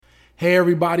Hey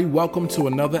everybody, welcome to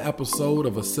another episode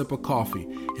of A Sip of Coffee.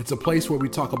 It's a place where we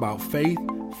talk about faith,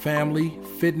 family,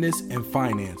 fitness, and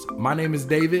finance. My name is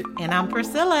David. And I'm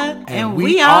Priscilla. And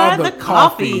we are the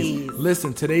Coffees.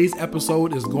 Listen, today's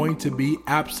episode is going to be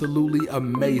absolutely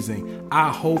amazing.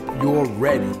 I hope you're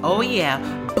ready. Oh yeah,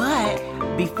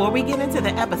 but before we get into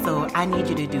the episode, I need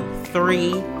you to do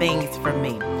 3 things for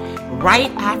me.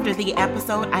 Right after the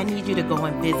episode, I need you to go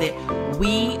and visit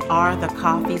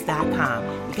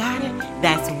wearethecoffees.com. You got it?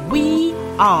 That's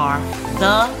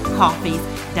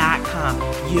wearethecoffees.com.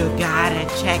 You gotta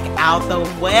check out the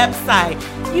website.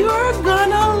 You're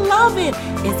gonna love it.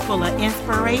 It's full of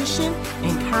inspiration,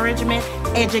 encouragement,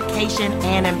 education,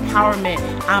 and empowerment.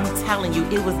 I'm telling you,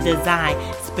 it was designed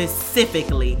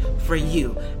specifically for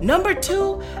you. Number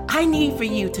 2, I need for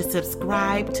you to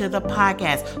subscribe to the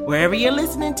podcast. Wherever you're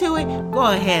listening to it, go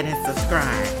ahead and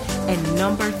subscribe. And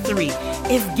number 3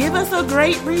 is give us a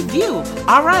great review.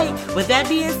 All right, with that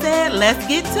being said, let's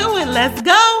get to it. Let's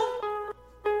go.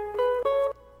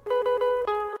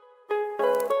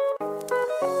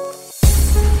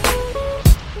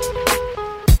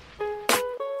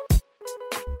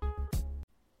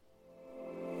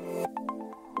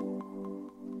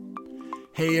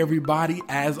 Hey everybody,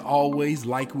 as always,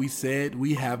 like we said,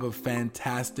 we have a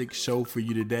fantastic show for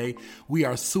you today. We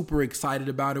are super excited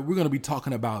about it. We're going to be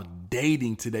talking about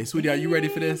dating today. Sweetie, are you ready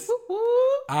for this?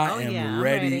 I am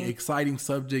ready. Exciting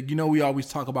subject. You know, we always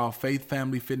talk about faith,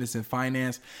 family, fitness, and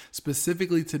finance.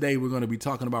 Specifically today, we're going to be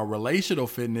talking about relational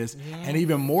fitness. Yes. And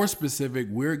even more specific,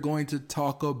 we're going to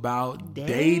talk about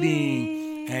dating.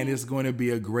 And it's going to be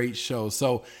a great show.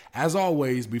 So, as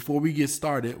always, before we get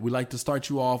started, we like to start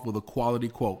you off with a quality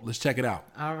quote. Let's check it out.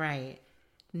 All right.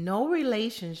 No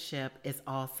relationship is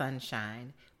all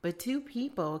sunshine, but 2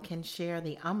 people can share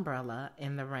the umbrella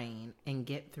in the rain and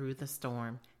get through the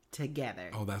storm together.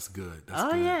 Oh, that's good.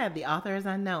 Yeah. The author is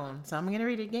unknown. So I'm going to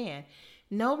read it again.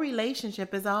 No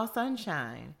relationship is all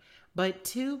sunshine, but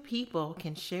 2 people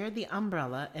can share the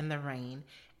umbrella in the rain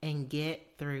and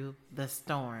get through the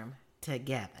storm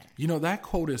together. You know, that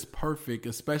quote is perfect,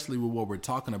 especially with what we're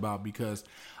talking about, because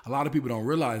a lot of people don't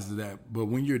realize that. But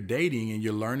when you're dating and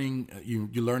you're learning,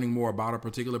 you're learning more about a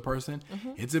particular person,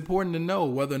 it's important to know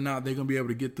whether or not they're going to be able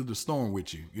to get through the storm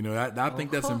with you. You know, I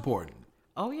think that's important.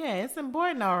 Oh yeah, it's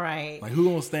important. All right. Like, who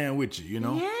gonna stand with you? You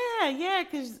know? Yeah.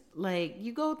 Because like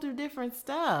you go through different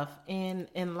stuff in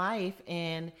life,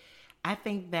 and I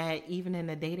think that even in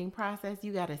the dating process,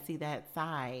 you got to see that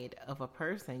side of a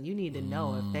person. You need to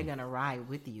know if they're going to ride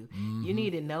with you. You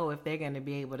need to know if they're going to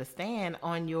be able to stand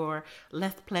on your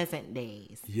less pleasant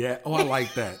days. Yeah. Oh, I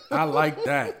like that. I like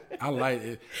that. I like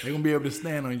it. They're going to be able to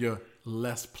stand on your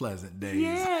less pleasant days.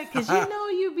 Yeah, because you know,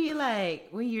 you be like,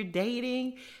 when you're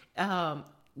dating,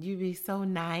 you be so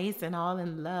nice and all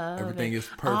in love. Everything is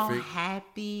perfect. All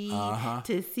happy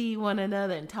to see one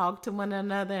another and talk to one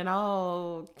another and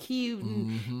all cute.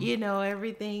 And, you know,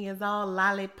 everything is all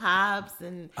lollipops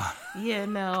and, you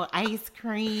know, ice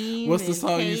cream. What's the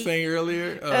song cake you sang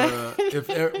earlier?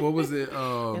 What was it?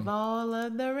 If all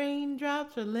of the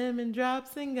raindrops were lemon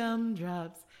drops and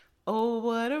gumdrops, oh,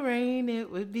 what a rain it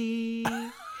would be.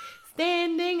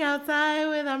 Standing outside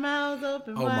with our mouths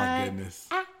open wide. Oh, my goodness.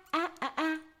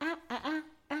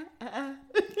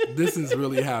 This is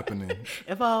really happening.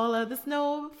 If all of the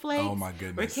snowflakes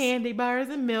were candy bars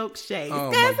and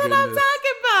milkshakes. That's what I'm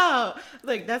talking about.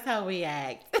 Look, that's how we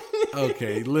act.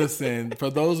 Okay, listen, for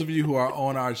those of you who are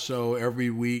on our show every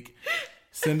week,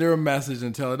 send her a message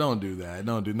and tell her, don't do that.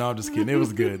 No, I'm just kidding. It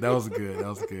was good. That was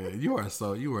good. You are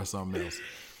something else.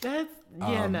 But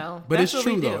it's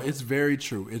true though. It's very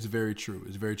true. It's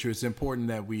important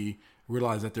that we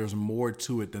realize that there's more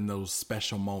to it than those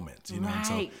special moments, you know. Right.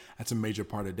 So that's a major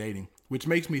part of dating, which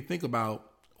makes me think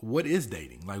about what is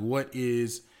dating. Like, what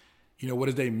is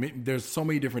dating? There's so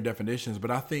many different definitions,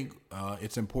 but I think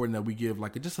it's important that we give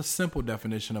like just a simple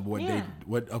definition of what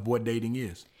dating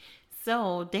is.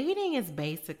 So dating is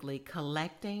basically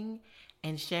collecting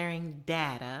and sharing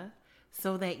data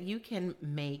so that you can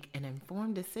make an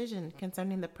informed decision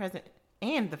concerning the present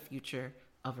and the future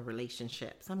of a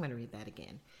relationship. So I'm going to read that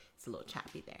again. It's a little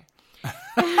choppy there.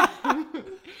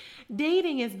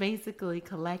 Dating is basically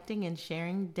collecting and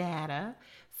sharing data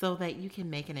so that you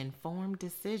can make an informed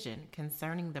decision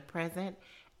concerning the present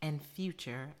and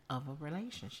future of a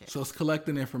relationship. So it's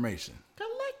collecting information.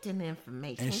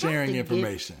 And sharing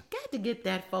information. Got to get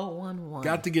that 411.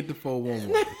 Got to get the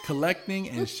 411. Collecting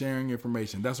and sharing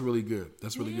information. That's really good.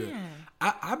 Good.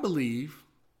 I believe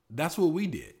that's what we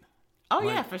did. Oh,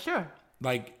 yeah, for sure.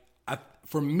 Like,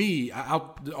 for me,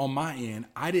 on my end,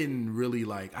 I didn't really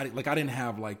I didn't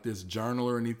have like this journal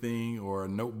or anything or a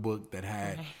notebook that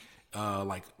had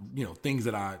like, things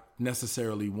that I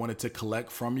necessarily wanted to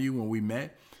collect from you when we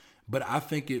met. But I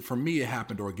think for me, it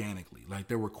happened organically. Like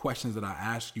there were questions that I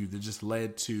asked you that just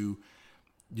led to,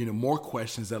 more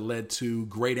questions that led to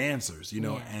great answers,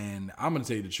 and I'm going to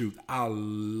tell you the truth. I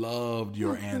loved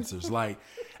your answers.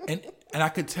 And I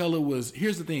could tell it was,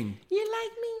 here's the thing. You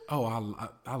like me? Oh,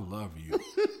 I love you.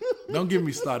 Don't give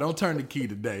me started. Don't turn the key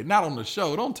today. Not on the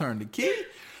show. Don't turn the key.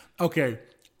 Okay.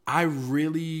 I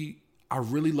really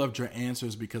loved your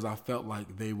answers because I felt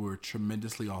like they were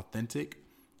tremendously authentic.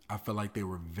 I felt like they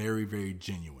were very, very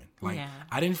genuine.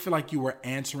 I didn't feel like you were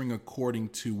answering according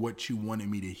to what you wanted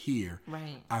me to hear.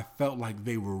 Right. I felt like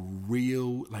they were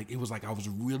real. Like it was like I was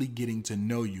really getting to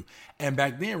know you. And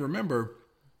back then, remember,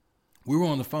 we were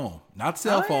on the phone, not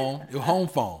cell phone, it was home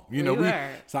phone.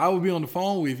 So I would be on the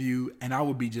phone with you and I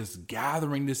would be just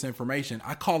gathering this information.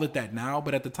 I call it that now,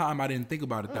 but at the time I didn't think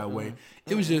about it that way.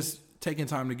 It was just taking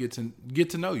time to get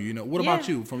to know you. What about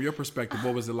you? From your perspective,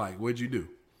 what was it like? What'd you do?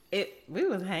 We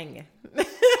was hanging.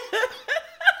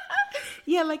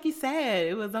 Yeah, like you said,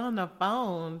 it was on the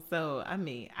phone. So, I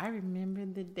remember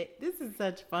the day. This is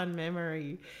such fun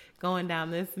memory, going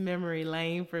down this memory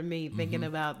lane for me, thinking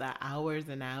about the hours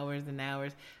and hours and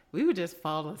hours. We would just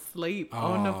fall asleep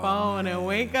on the phone and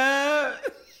wake up.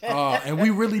 And we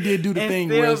really did do the thing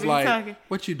where it's like, talking.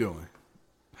 What you doing?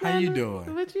 How you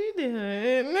doing? What you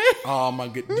doing? Oh, my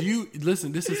God.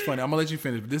 Listen, this is funny. I'm going to let you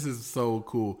finish, but this is so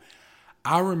cool.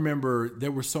 I remember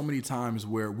there were so many times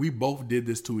where we both did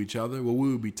this to each other, where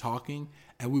we would be talking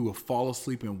and we would fall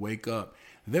asleep and wake up.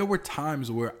 There were times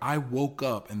where I woke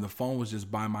up and the phone was just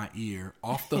by my ear,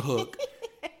 off the hook,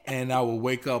 and I would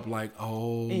wake up like,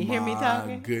 oh you hear me my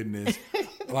talking? goodness.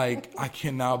 Like, I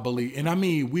cannot believe. And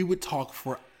we would talk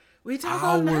for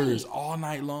hours, all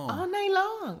night long. All night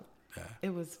long. Yeah.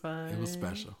 It was fun. It was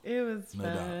special. It was No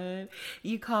fun. doubt.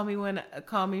 You call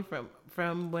me from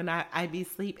when I be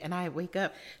asleep and I wake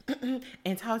up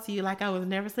and talk to you like I was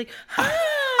never asleep. Hi,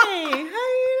 how you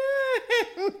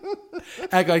doing?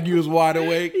 Act like you was wide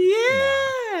awake.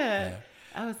 Yeah.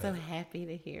 I was so happy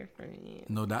to hear from you.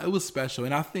 No doubt. It was special.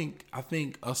 And I think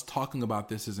us talking about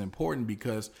this is important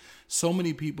because so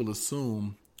many people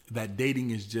assume that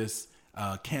dating is just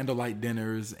candlelight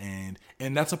dinners and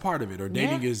that's a part of it, or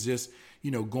dating is just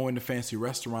going to fancy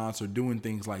restaurants or doing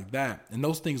things like that, and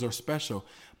those things are special.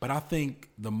 But I think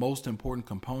the most important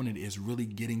component is really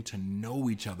getting to know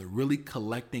each other, really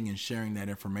collecting and sharing that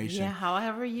information. Yeah,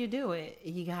 however you do it,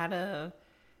 you gotta.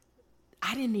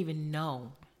 I didn't even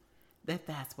know that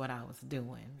that's what I was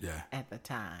doing at the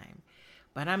time.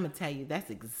 But I'm going to tell you, that's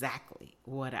exactly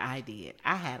what I did.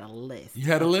 I had a list. You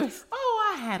had a list?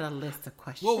 Oh, I had a list of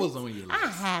questions. What was on your list? I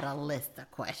had a list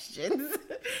of questions.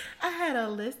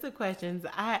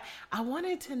 I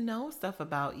wanted to know stuff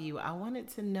about you. I wanted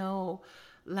to know,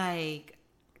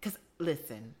 because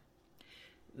listen,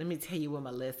 let me tell you where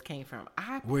my list came from.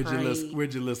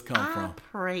 Where'd your list come from? I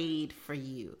prayed for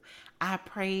you. I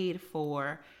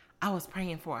was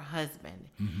praying for a husband.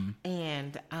 Mm-hmm.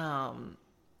 And,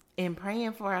 in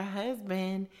praying for a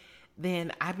husband,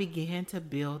 then I began to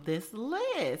build this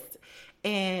list.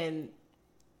 And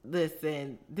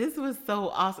listen, this was so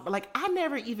awesome. Like, I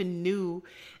never even knew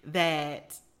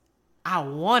that I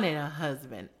wanted a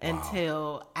husband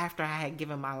until after I had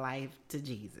given my life to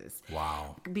Jesus.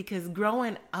 Wow. Because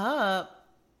growing up,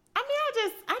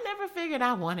 I never figured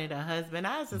I wanted a husband.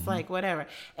 I was just like, whatever.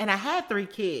 And I had 3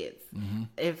 kids. Mm-hmm.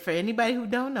 If for anybody who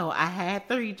don't know, I had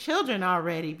 3 children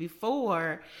already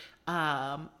before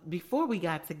we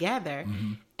got together.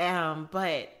 Mm-hmm.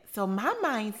 But so my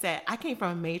mindset, I came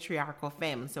from a matriarchal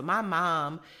family. So my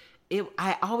mom,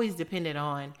 I always depended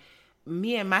on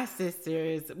me and my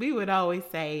sisters. We would always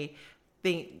say,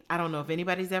 I don't know if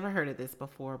anybody's ever heard of this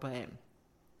before, but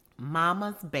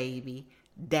mama's baby,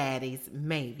 daddy's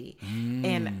maybe.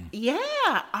 And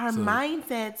our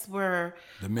mindsets were,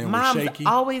 the men mom's were shaky.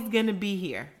 Always gonna be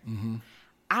here. Mm-hmm.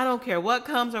 I don't care what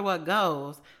comes or what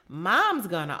goes, mom's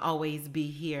gonna always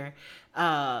be here.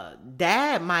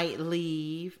 Dad might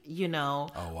leave, Oh,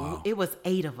 wow. It was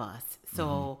 8 of us,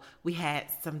 so we had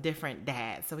some different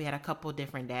dads, so we had a couple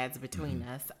different dads between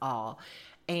us all.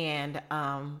 And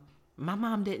my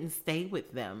mom didn't stay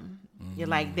with them.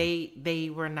 Like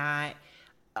they were not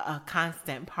a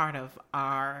constant part of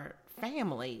our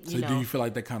family. So do you feel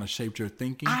like that kind of shaped your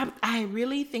thinking? I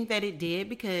really think that it did,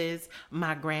 because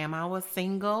my grandma was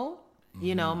single.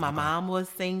 My mom was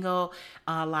single.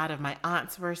 A lot of my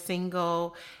aunts were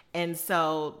single. And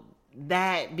so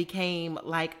that became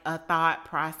like a thought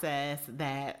process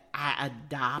that I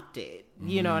adopted.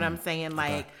 You know what I'm saying?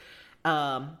 Like,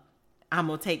 I'm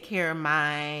going to take care of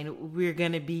mine. We're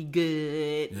going to be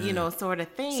good, sort of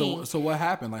thing. So what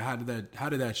happened? Like, how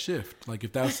did that shift? Like,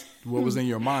 if that's what was in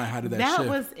your mind, how did that shift? That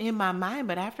was in my mind.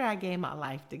 But after I gave my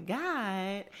life to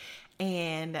God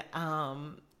and,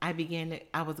 I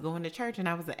was going to church, and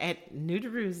I was at New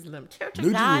Jerusalem, Church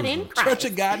of God in Christ. Church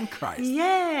of God in Christ.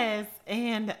 Yes.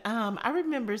 And, I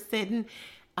remember sitting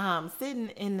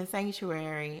in the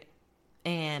sanctuary,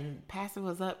 and pastor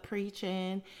was up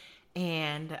preaching,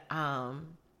 and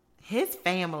his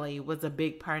family was a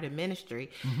big part of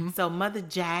ministry. Mm-hmm. So Mother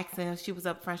Jackson, she was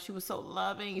up front. She was so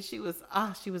loving. She was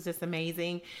just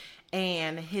amazing.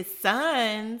 And his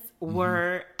sons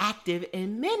were active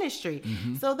in ministry.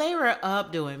 Mm-hmm. So they were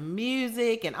up doing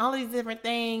music and all these different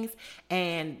things.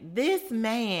 And this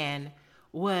man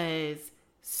was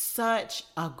such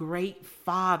a great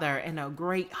father and a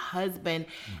great husband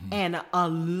and a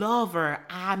lover.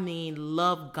 I mean,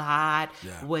 love God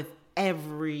with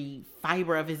every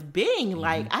fiber of his being.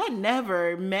 Like, I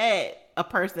never met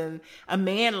a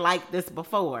man like this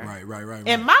before. Right.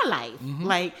 In my life. Mm-hmm.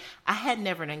 Like, I had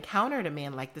never encountered a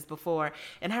man like this before.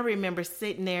 And I remember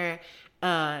sitting there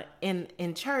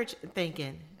in church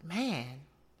thinking, man,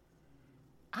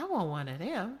 I want one of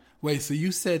them. Wait, so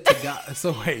you said to God,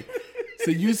 so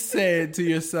you said to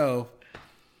yourself,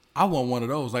 I want one of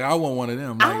those. Like, I want one of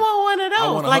them. Like, I want one of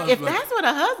those. Like, if that's what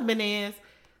a husband is,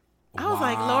 I was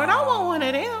like, Lord, I want one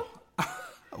of them.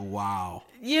 Wow.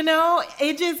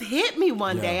 It just hit me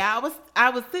one day. I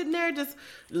was sitting there just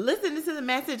listening to the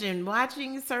message and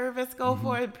watching service go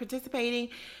forward, participating,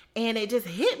 and it just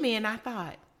hit me, and I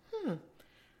thought,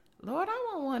 Lord, I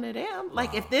want one of them.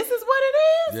 Like, if this is what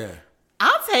it is,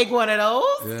 I'll take one of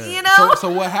those. Yeah.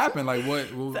 So what happened? Like, what?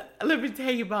 So, let me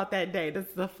tell you about that day. This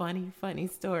is a funny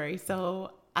story.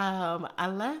 So I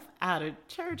left out of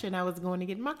church, and I was going to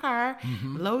get in my car,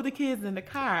 load the kids in the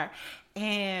car.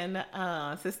 And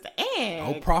Sister Ann.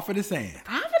 Oh, Prophetess Ann.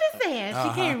 She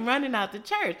came running out the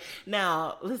church.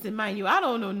 Now, listen, mind you, I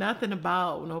don't know nothing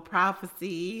about no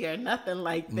prophecy or nothing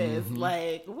like this.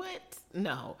 Like, what?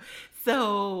 No.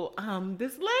 So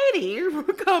this lady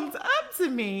comes up to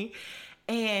me,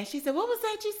 and she said, what was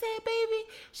that you said, baby?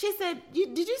 She said,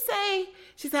 did you say?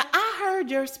 She said, I heard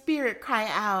your spirit cry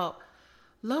out,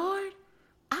 Lord,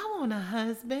 I want a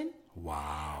husband.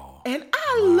 Wow. And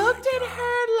I looked at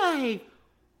her like,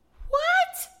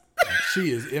 what?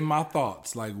 She is in my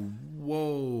thoughts. Like,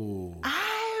 whoa.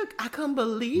 I couldn't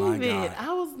believe it.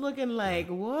 I was looking like,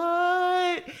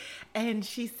 what? And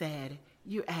she said,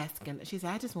 she said,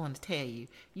 I just want to tell you,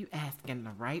 you asking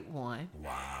the right one.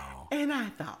 Wow. And I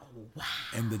thought, wow.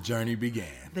 And the journey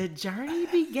began.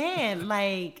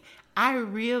 Like,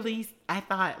 I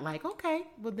thought, like, okay,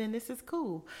 well, then this is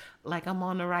cool. Like, I'm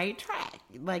on the right track.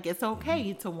 Like, it's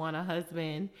okay to want a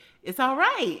husband. It's all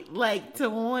right, like, to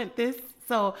want this.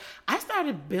 So I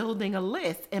started building a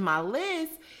list, and my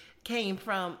list came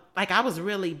from, like, I was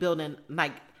really building,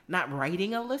 like, not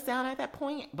writing a list down at that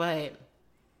point, but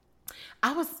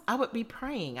I would be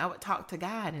praying. I would talk to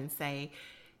God and say,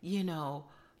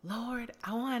 Lord,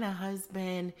 I want a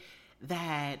husband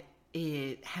that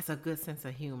it has a good sense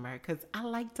of humor, because I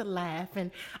like to laugh, and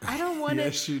I don't want to.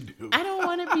 Yes, you do. I don't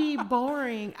want to be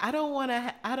boring. I don't want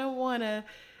to.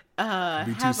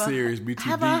 Be too serious. Be too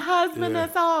have deep. A husband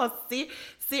that's all serious.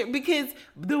 Because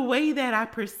the way that I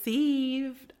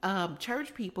perceived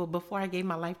church people before I gave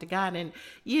my life to God and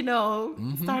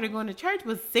started going to church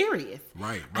was serious.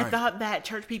 Right. I thought that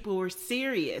church people were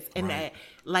serious, and that,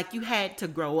 like, you had to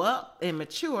grow up and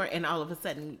mature, and all of a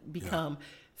sudden become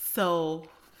so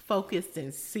focused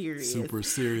and serious, super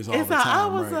serious all and the so time. I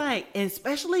was like,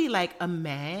 especially like a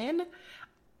man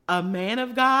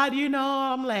of God,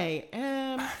 I'm like,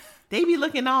 they be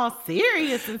looking all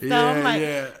serious and stuff. I'm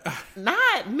like,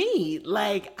 not me.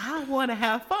 Like, I want to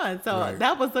have fun. So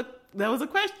that was a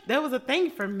question. That was a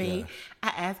thing for me. Yeah. I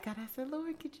asked God, I said,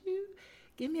 Lord, could you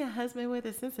give me a husband with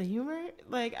a sense of humor?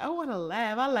 Like, I want to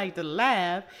laugh. I like to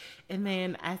laugh. And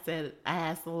then I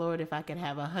asked the Lord if I could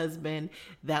have a husband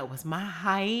that was my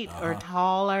height or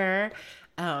taller.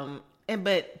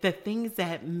 But the things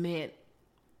that meant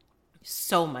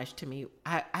so much to me,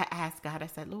 I asked God, I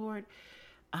said, Lord,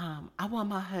 I want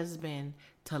my husband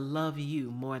to love you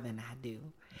more than I do.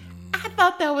 I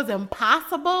thought that was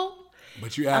impossible.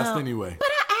 But you asked anyway. But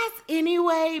I asked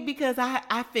anyway because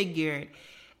I figured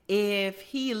if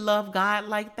he loved God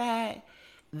like that,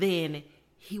 then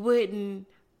he wouldn't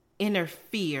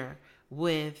interfere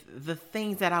with the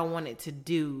things that I wanted to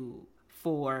do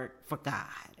for God.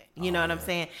 You know what I'm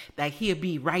saying? That he'll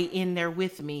be right in there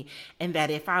with me. And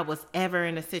that if I was ever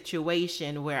in a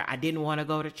situation where I didn't want to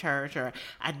go to church or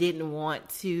I didn't want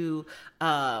to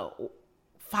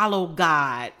follow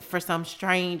God for some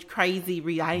strange, crazy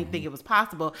reason. I didn't think it was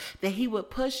possible that he would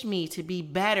push me to be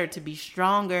better, to be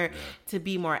stronger, to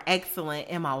be more excellent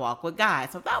in my walk with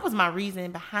God. So that was my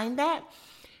reason behind that.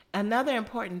 Another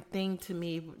important thing to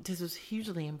me, this was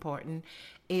hugely important,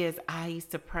 is I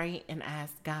used to pray and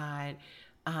ask God,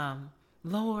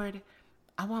 Lord,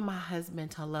 I want my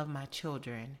husband to love my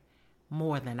children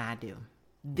more than I do.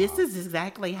 This is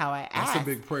exactly how I ask. That's a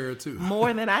big prayer too.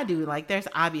 More than I do. Like, there's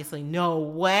obviously no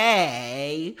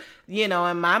way, in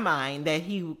my mind that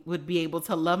he would be able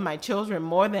to love my children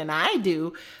more than I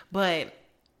do. But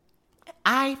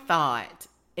I thought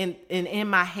in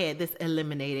my head, this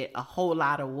eliminated a whole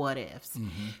lot of what ifs,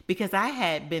 because I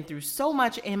had been through so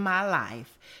much in my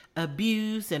life,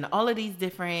 abuse and all of these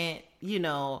different,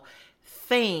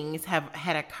 things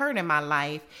had occurred in my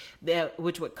life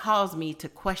which would cause me to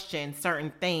question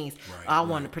certain things. I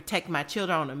want to protect my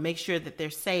children. I want to make sure that they're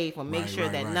safe, or make sure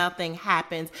that nothing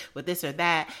happens with this or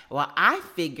that. Well, I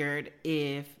figured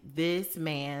if this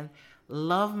man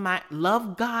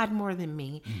love God more than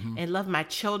me and love my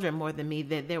children more than me,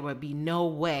 that there would be no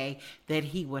way that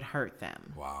he would hurt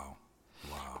them. Wow.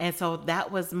 And so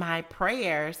that was my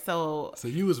prayer. So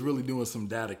you was really doing some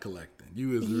data collecting. You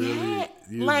was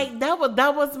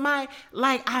that was my,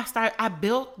 I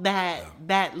built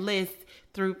that list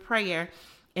through prayer.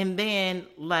 And then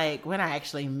when I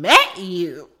actually met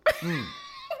you,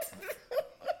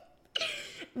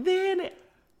 then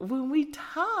when we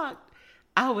talked,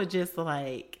 I would just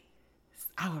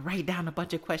I would write down a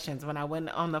bunch of questions when I went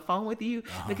on the phone with you,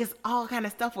 because all kind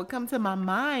of stuff would come to my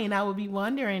mind. I would be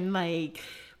wondering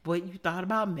what you thought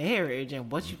about marriage,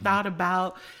 and what you thought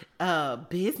about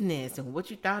business, and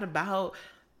what you thought about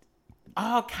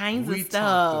all kinds of stuff. We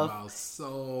talked about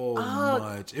so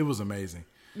much. It was amazing.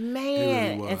 Man. It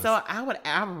really was. And so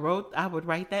I would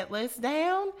write that list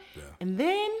down. Yeah. And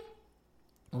then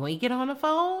when you get on the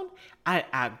phone,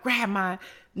 I grab my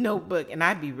notebook and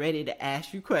I'd be ready to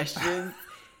ask you questions.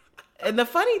 And the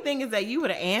funny thing is that you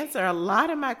would answer a lot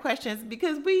of my questions,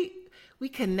 because we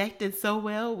connected so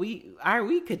well. We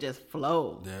could just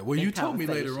flow. Yeah. Well, you told me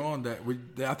later on that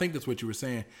I think that's what you were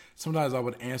saying. Sometimes I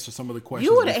would answer some of the questions.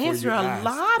 You would answer a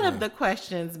lot of the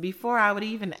questions before I would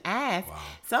even ask. Wow.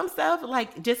 Some stuff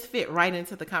just fit right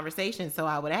into the conversation, so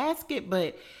I would ask it.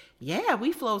 But yeah,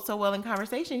 we flowed so well in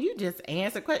conversation. You just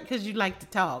answer questions because you like to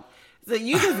talk. So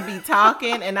you just be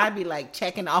talking, and I'd be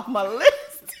checking off my list.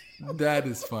 That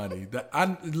is funny.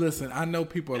 I know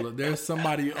there's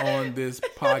somebody on this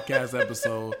podcast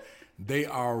episode. They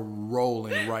are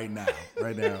rolling right now.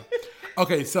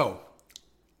 Okay, so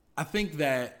I think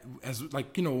that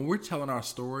when we're telling our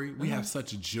story, we have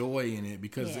such joy in it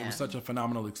because it was such a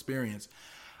phenomenal experience.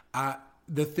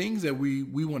 The things that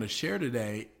we want to share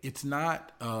today, it's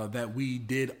not that we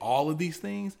did all of these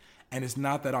things. And it's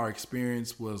not that our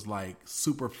experience was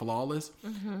super flawless.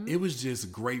 It was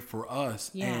just great for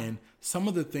us. Yeah. And some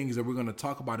of the things that we're going to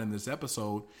talk about in this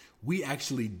episode, we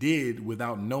actually did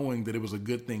without knowing that it was a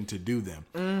good thing to do them.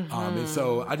 And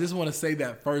so I just want to say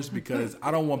that first, because I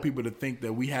don't want people to think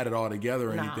that we had it all together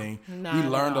or anything. We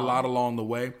learned a lot along the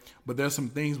way, but there's some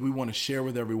things we want to share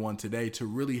with everyone today to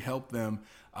really help them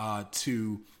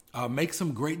to make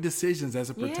some great decisions as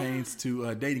it pertains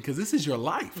to dating, because this is your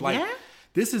life.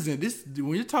 This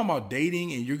when you're talking about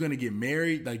dating and you're going to get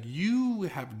married, you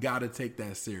have got to take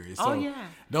that serious. So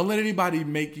don't let anybody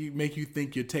make you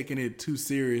think you're taking it too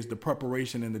serious, the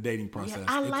preparation and the dating process.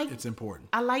 It's important.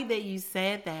 I like that you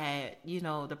said that,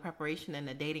 the preparation and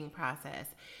the dating process,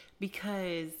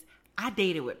 because I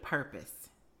dated with purpose.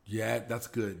 Yeah, that's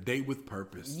good. Date with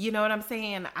purpose. You know what I'm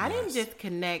saying? I didn't just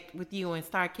connect with you and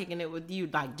start kicking it with you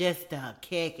just to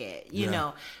kick it. You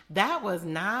know, that was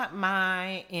not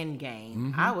my end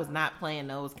game. I was not playing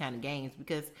those kind of games,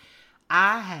 because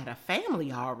I had a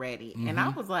family already. And I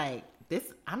was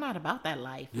I'm not about that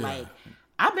life. Yeah.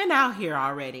 I've been out here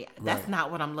already. That's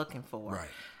not what I'm looking for. Right.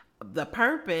 The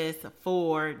purpose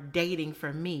for dating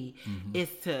for me is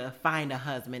to find a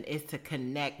husband, is to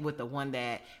connect with the one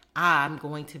that I'm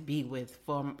going to be with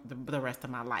for the rest of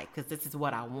my life, because this is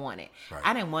what I wanted. Right.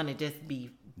 I didn't want to just be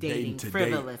dating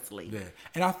frivolously. Yeah.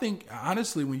 And I think,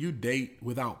 honestly, when you date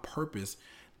without purpose,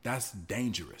 that's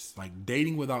dangerous.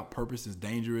 Dating without purpose is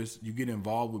dangerous. You get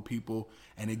involved with people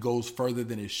and it goes further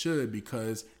than it should,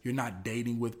 because you're not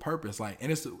dating with purpose.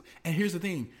 And here's the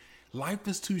thing. Life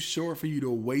is too short for you to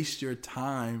waste your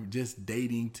time just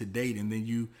dating to date. And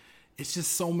then it's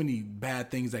just so many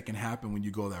bad things that can happen when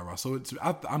you go that route. So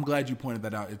I'm glad you pointed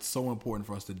that out. It's so important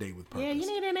for us to date with purpose. Yeah, you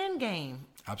need an end game.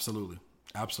 Absolutely.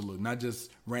 Not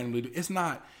just randomly. It's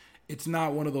not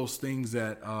one of those things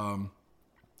that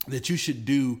that you should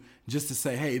do just to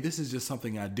say, hey, this is just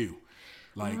something I do.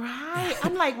 Like, right.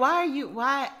 I'm like,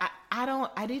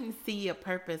 I didn't see a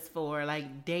purpose for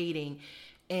like dating,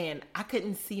 and I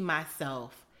couldn't see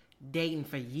myself dating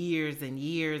for years and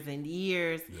years and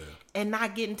years and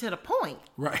not getting to the point.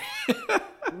 Right.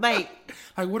 like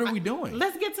what are we doing?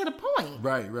 Let's get to the point.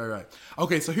 Right.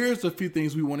 Okay, so here's a few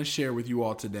things we want to share with you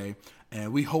all today,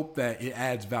 and we hope that it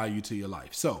adds value to your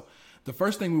life. So the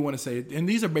first thing we want to say, and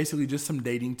these are basically just some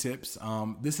dating tips.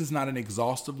 This is not an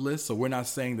exhaustive list, so we're not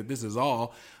saying that this is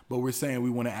all, but we're saying we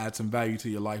want to add some value to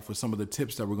your life with some of the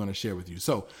tips that we're going to share with you.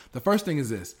 So the first thing is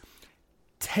this: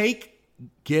 take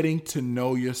getting to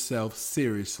know yourself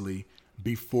seriously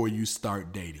before you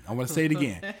start dating. I want to say it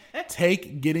again.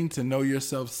 Take getting to know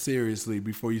yourself seriously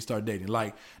before you start dating.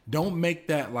 Like, don't make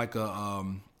that like a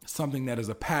something that is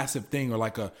a passive thing, or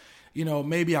like a,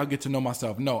 maybe I'll get to know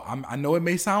myself. No, I know it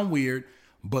may sound weird,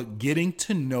 but getting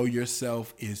to know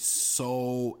yourself is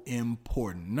so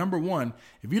important. Number one,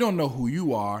 if you don't know who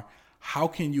you are, how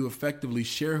can you effectively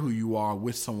share who you are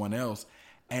with someone else?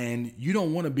 And you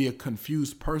don't want to be a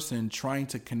confused person trying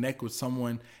to connect with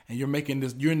someone, and you're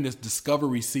in this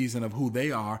discovery season of who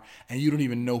they are, and you don't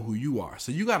even know who you are.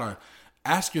 So you got to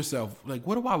ask yourself, like,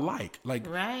 what do I like? Like,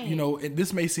 right.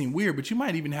 This may seem weird, but you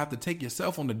might even have to take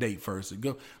yourself on the date first.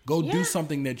 Go do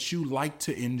something that you like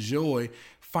to enjoy.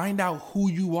 Find out who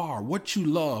you are, what you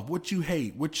love, what you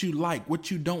hate, what you like,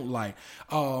 what you don't like.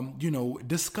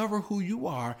 Discover who you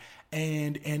are.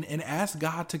 And ask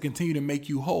God to continue to make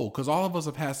you whole, because all of us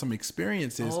have had some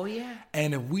experiences. Oh, yeah.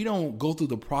 And if we don't go through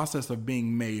the process of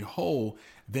being made whole,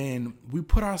 then we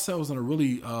put ourselves in a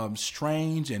really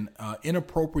strange and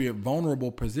inappropriate,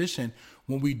 vulnerable position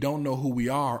when we don't know who we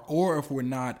are, or if we're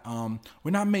not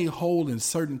made whole in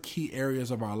certain key areas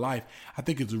of our life. I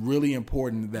think it's really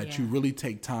important that you really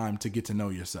take time to get to know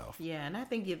yourself. Yeah, and I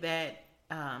think that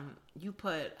you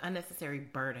put unnecessary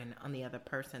burden on the other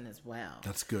person as well.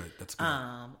 That's good.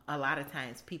 A lot of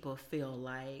times people feel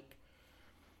like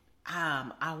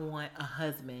I want a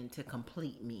husband to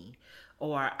complete me,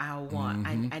 or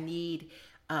I need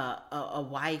a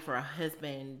wife or a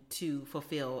husband to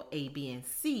fulfill A, B, and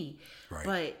C. Right.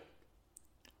 But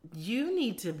you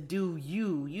need to do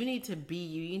you. You need to be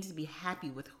you. You need to be happy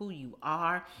with who you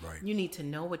are. Right. You need to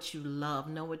know what you love,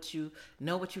 know what you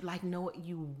like, know what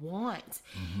you want.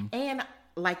 Mm-hmm. And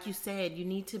like you said, you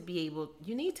need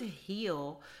to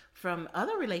heal from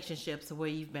other relationships where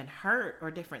you've been hurt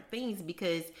or different things,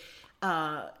 because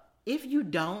if you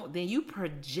don't, then you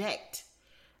project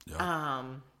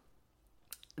the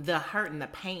hurt and the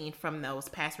pain from those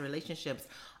past relationships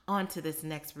onto this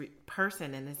next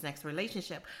person in this next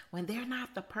relationship, when they're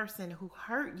not the person who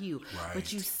hurt you. Right.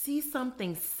 But you see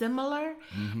something similar,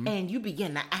 mm-hmm. and you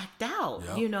begin to act out,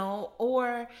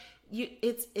 or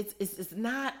it's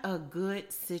not a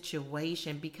good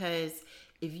situation, because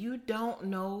if you don't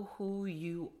know who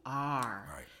you are,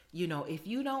 right. If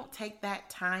you don't take that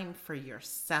time for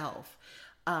yourself,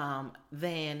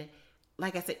 then,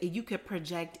 like I said, you could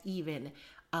project even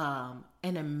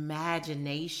an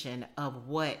imagination of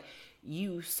what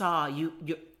you saw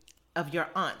of your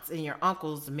aunts and your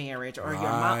uncle's marriage, or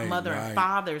your mother and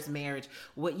father's marriage,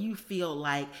 what you feel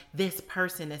like this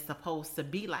person is supposed to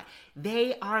be like.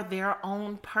 They are their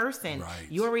own person. Right.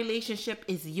 Your relationship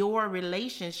is your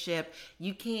relationship.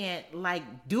 You can't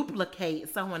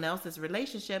duplicate someone else's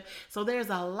relationship. So there's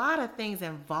a lot of things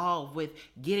involved with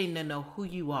getting to know who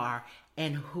you are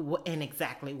and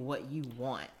exactly what you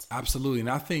want. Absolutely. And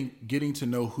I think getting to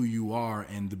know who you are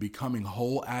and the becoming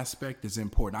whole aspect is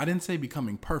important. I didn't say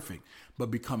becoming perfect,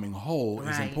 but becoming whole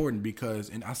is important, because,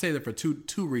 and I say that for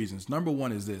two reasons. Number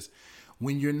one is this: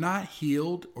 when you're not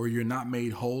healed or you're not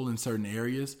made whole in certain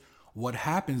areas, what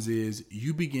happens is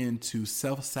you begin to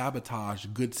self-sabotage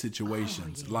good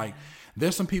situations. Like,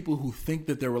 there's some people who think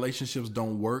that their relationships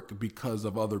don't work because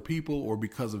of other people or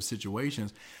because of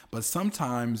situations, but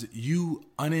sometimes you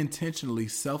unintentionally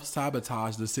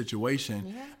self-sabotage the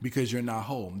situation because you're not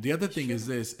whole. The other thing is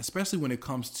this, especially when it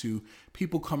comes to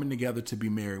people coming together to be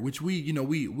married, which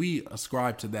we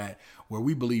ascribe to that, where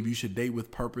we believe you should date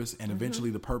with purpose and eventually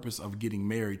the purpose of getting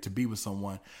married to be with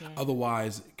someone.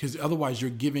 Otherwise you're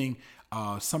giving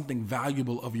something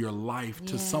valuable of your life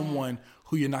to someone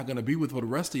who you're not going to be with for the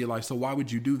rest of your life. So why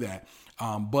would you do that?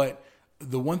 But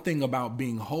the one thing about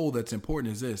being whole that's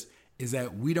important is this, is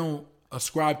that we don't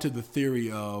ascribe to the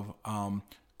theory of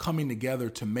coming together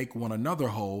to make one another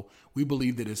whole. We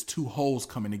believe that it's two wholes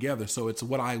coming together. So it's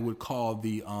what I would call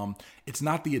it's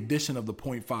not the addition of the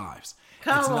 0.5s.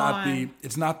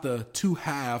 It's not the two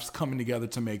halves coming together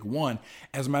to make one.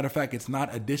 As a matter of fact, it's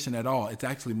not addition at all. It's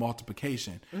actually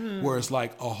multiplication, where it's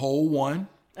like a whole one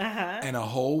and a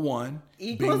whole one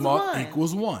equals one.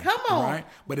 equals one. Come on. Right?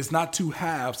 But it's not two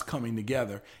halves coming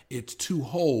together. It's two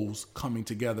wholes coming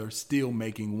together, still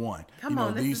making one. Come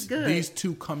on, this is good. These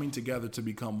two coming together to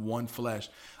become one flesh.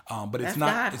 But it's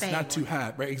That's not two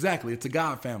halves. Right? Exactly. It's a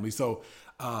God family. So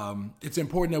it's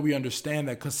important that we understand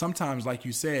that, because sometimes, like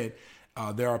you said,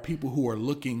 there are people who are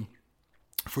looking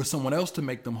for someone else to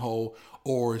make them whole,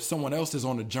 or someone else is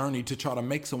on a journey to try to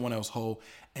make someone else whole.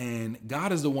 And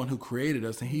God is the one who created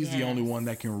us, and he's the only one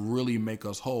that can really make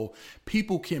us whole.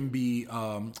 People can be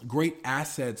great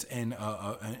assets and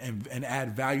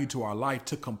add value to our life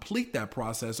to complete that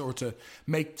process, or to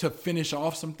finish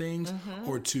off some things,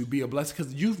 or to be a blessing,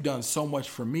 because you've done so much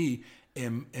for me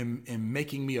in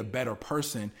making me a better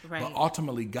person. Right. But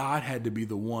ultimately, God had to be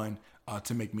the one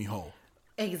to make me whole.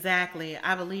 Exactly.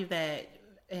 I believe that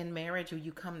in marriage,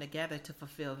 you come together to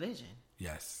fulfill vision.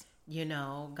 Yes. You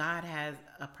know, God has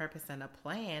a purpose and a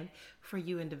plan for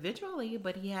you individually,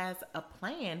 but he has a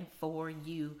plan for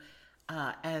you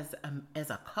as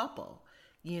a couple.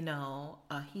 You know,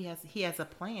 he has a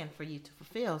plan for you to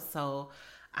fulfill. So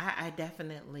I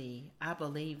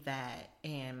believe that,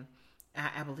 and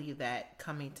I believe that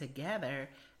coming together,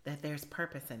 that there's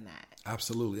purpose in that.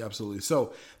 Absolutely, absolutely.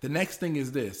 So the next thing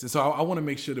is this. And so I want to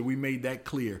make sure that we made that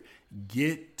clear.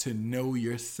 Get to know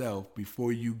yourself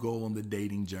before you go on the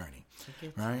dating journey.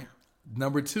 Right?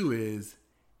 Number 2 is,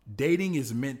 dating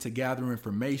is meant to gather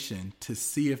information to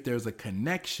see if there's a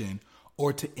connection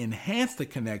or to enhance the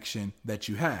connection that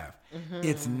you have.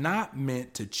 It's not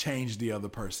meant to change the other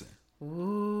person.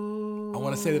 Ooh. I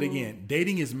want to say that again.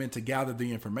 Dating is meant to gather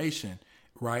the information,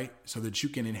 right, so that you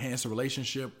can enhance a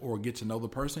relationship or get to know the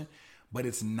person, but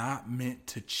it's not meant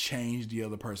to change the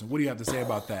other person. What do you have to say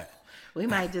about that? We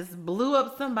might just blew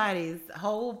up somebody's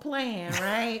whole plan,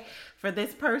 right? For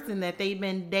this person that they've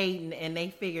been dating, and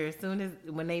they figure as soon as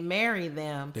when they marry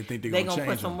them, they think they're gonna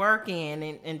put some work in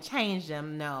and change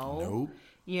them. Nope.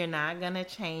 You're not gonna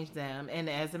change them. And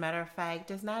as a matter of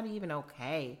fact, it's not even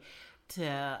okay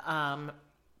to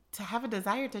have a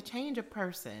desire to change a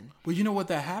person. Well, you know what,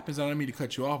 that happens. I don't mean to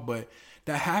cut you off, but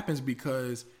that happens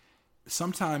because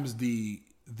sometimes the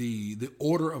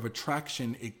order of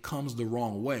attraction, it comes the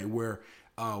wrong way, where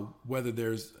whether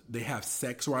they have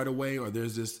sex right away, or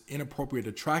there's this inappropriate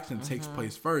attraction that takes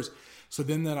place first. So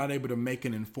then they're not able to make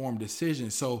an informed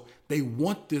decision. So they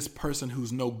want this person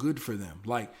who's no good for them.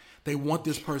 Like, they want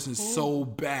this person so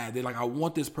bad. They're like, I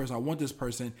want this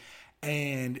person.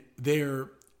 And they're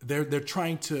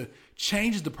trying to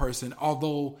change the person,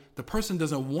 although the person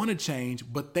doesn't want to change,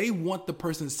 but they want the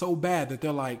person so bad that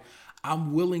they're like,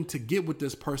 I'm willing to get with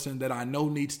this person that I know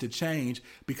needs to change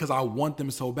because I want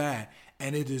them so bad.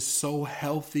 And it is so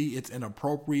healthy. It's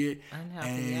inappropriate.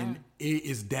 And it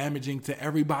is damaging to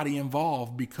everybody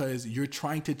involved, because you're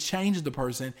trying to change the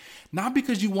person, not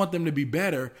because you want them to be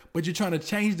better, but you're trying to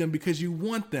change them because you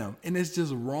want them. And it's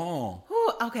just wrong.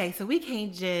 Ooh, okay, so we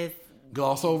can't just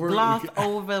gloss over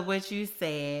what you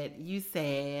said. You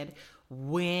said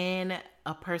when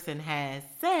a person has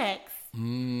sex,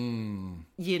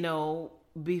 you know,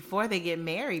 before they get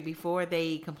married, before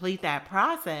they complete that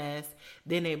process,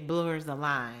 then it blurs the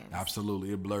lines.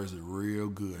 Absolutely. It blurs it real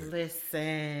good.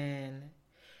 Listen,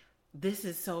 this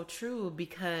is so true,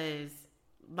 because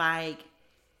like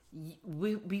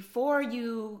before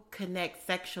you connect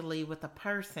sexually with a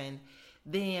person,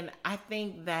 then I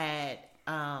think that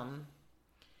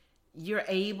you're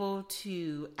able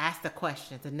to ask the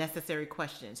necessary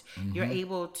questions. You're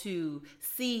able to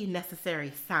see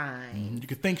necessary signs. You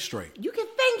can think straight.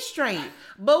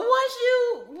 But once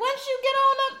you get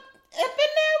on up in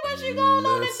there, once you go on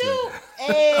and do,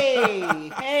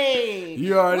 hey,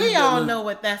 we all know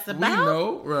what that's about. We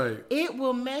know, right? It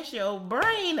will mess your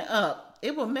brain up.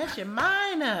 It will mess your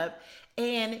mind up,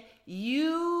 and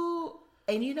you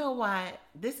know what?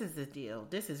 This is the deal.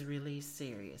 This is really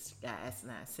serious, guys.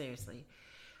 Not seriously.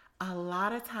 A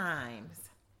lot of times,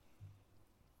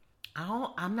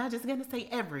 I'm not just going to say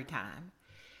every time,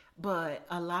 but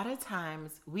a lot of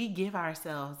times we give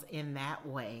ourselves in that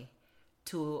way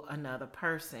to another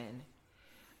person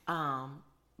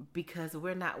because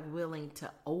we're not willing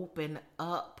to open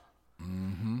up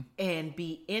and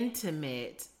be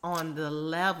intimate on the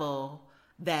level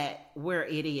that where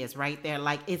it is right there.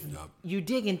 Like it's you're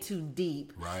digging too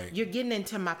deep. Right. You're getting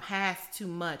into my past too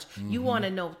much. You want to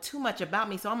know too much about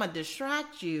me, so I'm gonna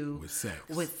distract you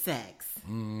with sex.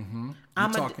 I'm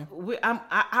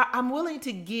willing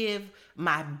to give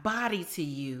my body to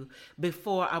you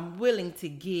before I'm willing to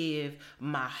give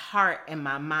my heart and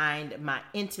my mind, my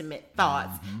intimate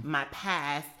thoughts, my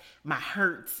past, my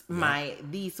hurts,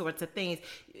 these sorts of things.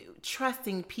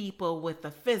 Trusting people with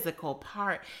the physical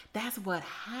part, that's what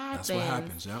happens. That's what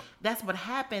happens, yep. That's what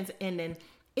happens, and then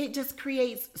it just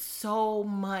creates so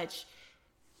much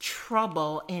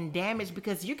trouble and damage,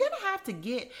 because you're going to have to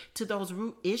get to those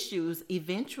root issues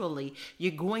eventually.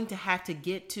 You're going to have to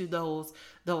get to those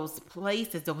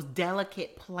places, those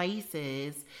delicate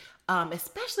places,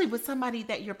 especially with somebody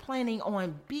that you're planning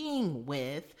on being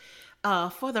with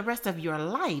for the rest of your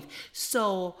life.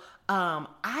 So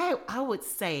I would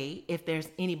say, if there's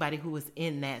anybody who is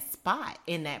in that spot,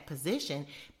 in that position,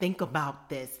 think about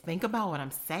this. Think about what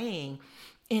I'm saying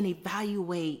and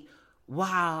evaluate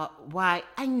why.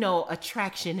 I know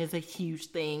attraction is a huge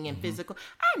thing in physical.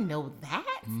 I know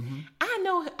that.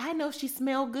 I know she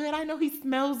smells good. I know he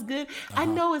smells good. I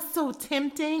know it's so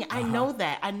tempting. I know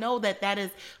that. I know that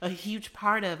is a huge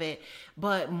part of it.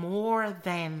 But more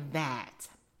than that,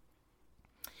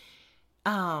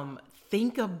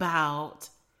 think about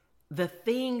the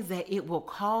things that it will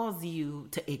cause you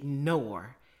to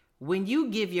ignore. When you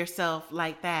give yourself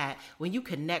like that, when you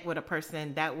connect with a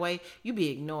person that way, you be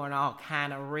ignoring all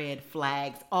kind of red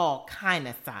flags, all kind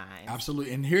of signs.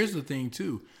 Absolutely. And here's the thing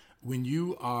too. When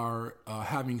you are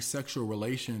having sexual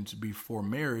relations before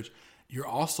marriage, you're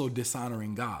also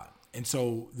dishonoring God. And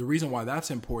so the reason why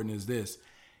that's important is this.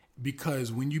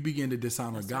 Because when you begin to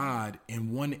dishonor God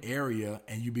in one area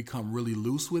and you become really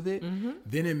loose with it,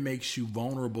 then it makes you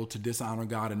vulnerable to dishonor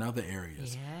God in other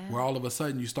areas. Where all of a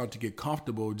sudden you start to get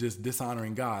comfortable just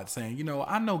dishonoring God, saying, you know,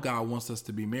 I know God wants us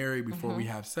to be married before we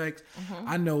have sex.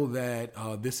 I know that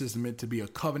this is meant to be a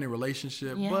covenant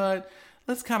relationship, but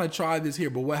let's kind of try this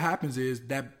here. But what happens is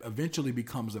that eventually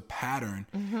becomes a pattern,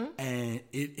 and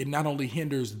it not only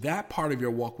hinders that part of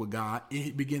your walk with God,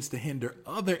 it begins to hinder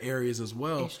other areas as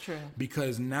well. It's true.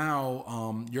 Because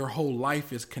now your whole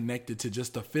life is connected to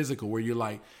just the physical, where you're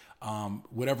like,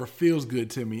 whatever feels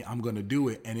good to me, I'm going to do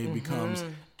it. And it becomes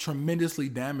tremendously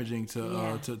damaging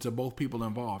to both people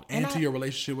involved and to your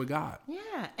relationship with God.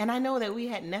 Yeah. And I know that we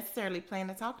hadn't necessarily planned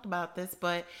to talk about this,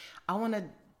 but I want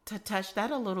to touch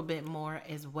that a little bit more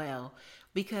as well,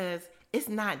 because it's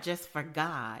not just for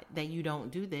God that you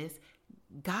don't do this.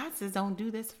 God says don't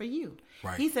do this for you.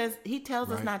 Right. He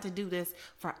tells us not to do this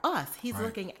for us. He's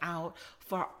looking out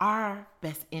for our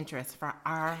best interest, for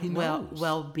our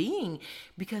well-being,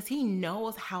 because he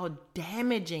knows how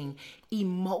damaging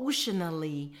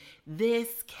emotionally this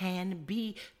can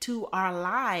be to our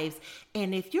lives.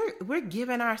 And if we're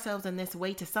giving ourselves in this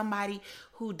way to somebody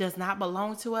who does not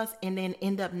belong to us and then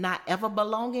end up not ever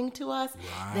belonging to us,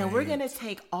 then we're going to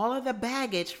take all of the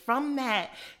baggage from that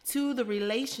to the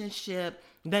relationship,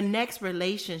 the next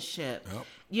relationship,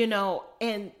 you know,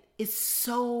 and it's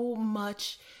so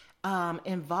much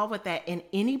involved with that. And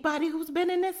anybody who's been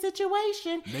in this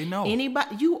situation, they know.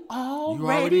 You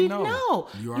already know.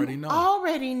 You already know.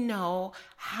 Already know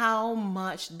how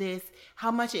much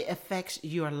it affects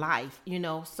your life, you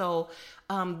know. So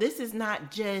this is not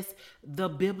just the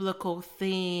biblical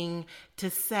thing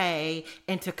to say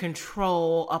and to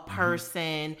control a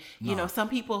person. You know, some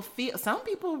people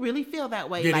really feel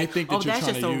that way. Yeah, like, they think that that's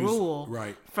just a rule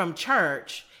from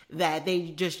church that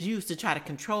they just use to try to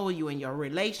control you in your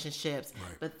relationships.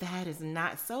 But that is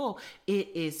not so. It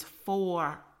is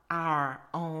for our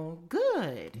own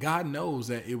good. God knows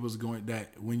that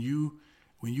when you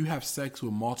have sex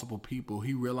with multiple people,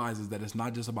 he realizes that it's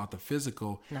not just about the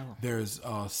physical. No. There's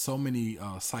so many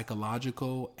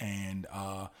psychological and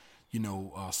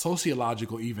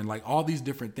sociological, even, like all these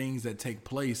different things that take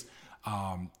place.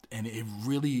 And it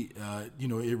really,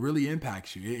 it really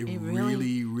impacts you. It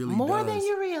really more does. than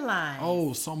you realize.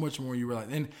 Oh, so much more you realize.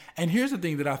 And here's the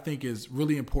thing that I think is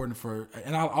really important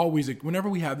and I'll always, whenever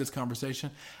we have this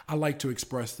conversation, I like to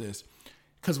express this.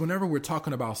 Because whenever we're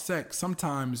talking about sex,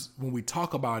 sometimes when we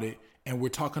talk about it and we're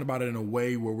talking about it in a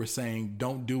way where we're saying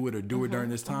don't do it or do it during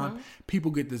this time,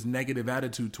 people get this negative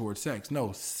attitude towards sex.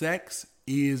 No, sex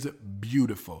is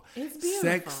beautiful. It's beautiful.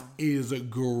 Sex is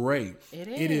great.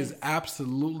 It is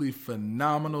absolutely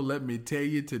phenomenal. Let me tell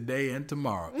you, today and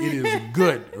tomorrow. It is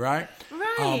good, right?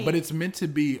 But it's meant to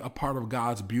be a part of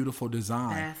God's beautiful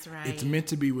design. That's right. It's meant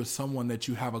to be with someone that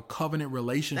you have a covenant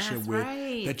relationship That's with,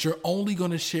 right. that you're only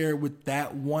going to share with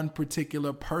that one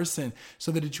particular person,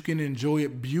 so that you can enjoy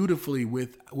it beautifully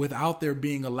without there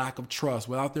being a lack of trust,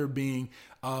 without there being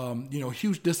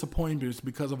huge disappointments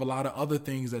because of a lot of other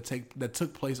things that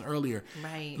took place earlier.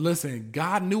 Right. Listen,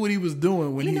 God knew what he was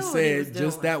doing when he said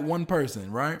just that one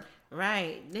person, right?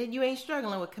 Right. Then you ain't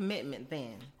struggling with commitment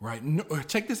then. Right. No,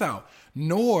 check this out.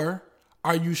 Nor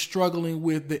are you struggling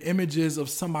with the images of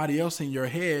somebody else in your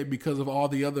head because of all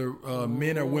the other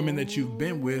men or women that you've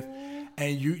been with.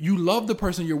 And you love the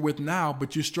person you're with now,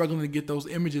 but you're struggling to get those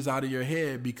images out of your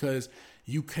head because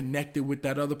you connected with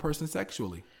that other person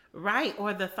sexually. Right.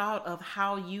 Or the thought of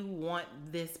how you want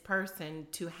this person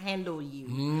to handle you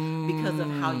because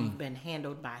of how you've been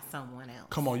handled by someone else.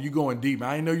 Come on, you going deep.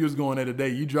 I didn't know you was going there today.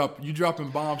 You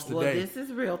dropping bombs today. Well, this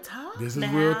is real talk. This is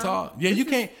real talk. Yeah, you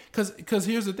can't, because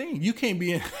here's the thing. You can't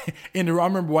be in the, I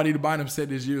remember Juanita Bynum said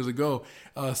this years ago.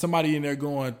 Somebody in there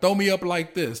going, throw me up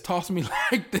like this, toss me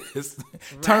like this,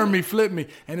 turn me, flip me.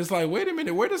 And it's like, wait a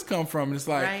minute, where does this come from? And it's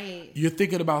like, you're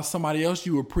thinking about somebody else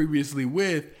you were previously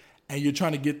with, and you're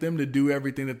trying to get them to do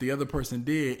everything that the other person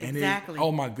did. And exactly.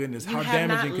 Oh my goodness, how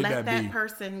damaging could that be? You have not let that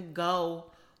person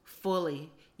go fully.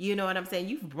 You know what I'm saying?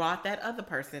 You've brought that other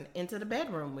person into the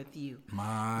bedroom with you.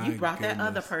 You brought that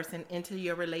other person into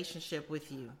your relationship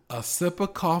with you. A sip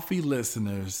of coffee,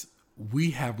 listeners.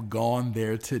 We have gone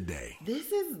there today.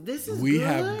 This is we good.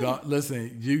 Have gone.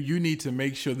 Listen, you need to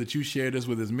make sure that you share this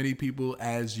with as many people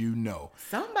as you know.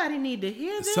 Somebody need to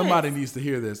hear this. Somebody needs to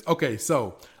hear this. Okay,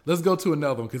 so let's go to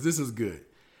another one because this is good.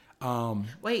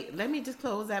 Wait, let me just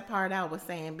close that part out with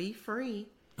saying, be free,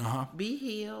 be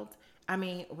healed. I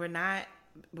mean,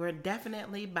 we're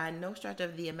definitely by no stretch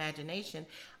of the imagination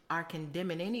are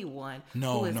condemning anyone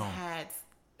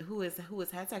who has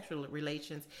had sexual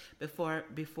relations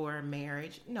before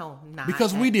marriage. No, not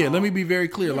because we did. all. Let me be very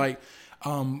clear. Yeah.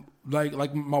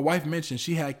 Like my wife mentioned,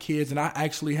 she had kids, and I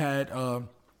actually had a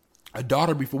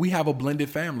daughter before. We have a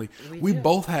blended family. We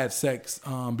both had sex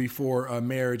before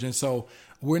marriage, and so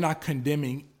we're not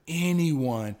condemning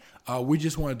anyone. We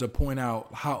just wanted to point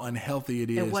out how unhealthy it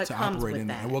is to operate in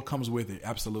that and what comes with it.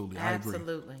 Absolutely. I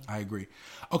agree.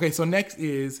 Okay, so next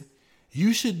is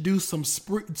you should do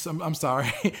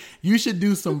you should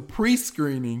do some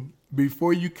pre-screening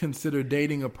before you consider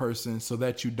dating a person so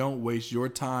that you don't waste your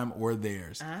time or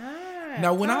theirs.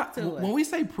 Now, when we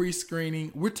say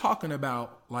pre-screening, we're talking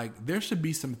about like there should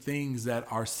be some things that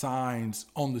are signs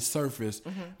on the surface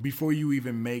before you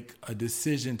even make a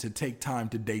decision to take time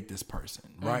to date this person,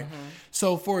 right?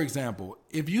 So, for example,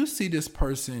 if you see this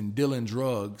person dealing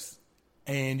drugs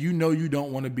and you know you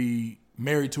don't want to be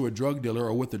married to a drug dealer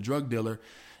or with a drug dealer,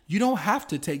 you don't have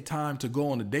to take time to go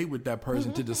on a date with that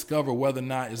person to discover whether or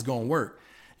not it's going to work.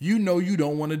 You know you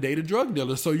don't want to date a drug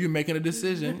dealer, so you're making a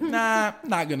decision, not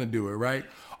going to do it, right?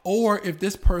 Or if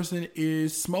this person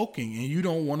is smoking and you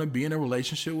don't want to be in a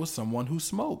relationship with someone who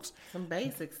smokes. Some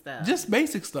basic stuff. Just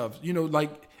basic stuff,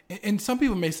 like, and some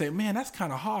people may say, man, that's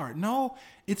kind of hard. No,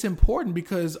 it's important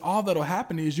because all that'll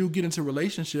happen is you'll get into a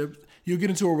relationship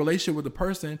with a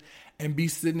person and be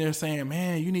sitting there saying,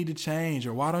 man, you need to change,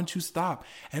 or why don't you stop?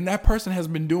 And that person has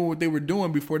been doing what they were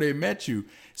doing before they met you.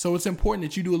 So it's important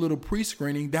that you do a little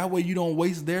pre-screening. That way you don't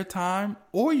waste their time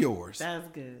or yours. That's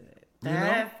good.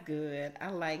 That's good. I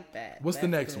like that. What's the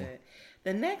next one?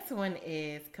 The next one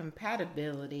is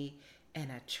compatibility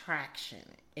and attraction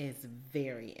is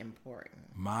very important.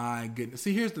 My goodness.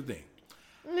 See, here's the thing.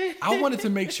 I wanted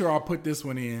to make sure I put this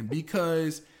one in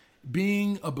because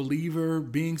being a believer,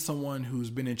 being someone who's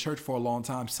been in church for a long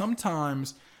time,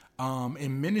 sometimes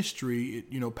in ministry,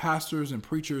 pastors and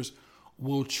preachers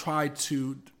will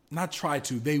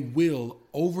they will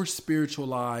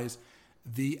over-spiritualize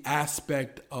the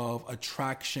aspect of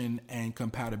attraction and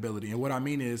compatibility. And what I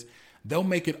mean is they'll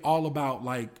make it all about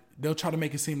they'll try to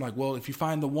make it seem like, well, if you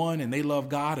find the one and they love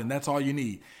God and that's all you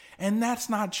need. And that's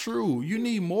not true. You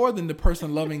need more than the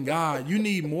person loving God. You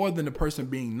need more than the person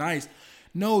being nice.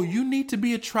 No, you need to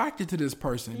be attracted to this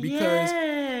person because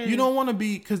you don't want to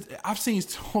be, because I've seen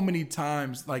so many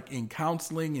times, like in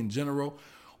counseling in general,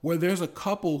 where there's a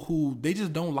couple who they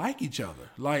just don't like each other.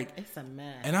 Like, it's a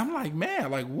mess. And I'm like, man,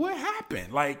 like what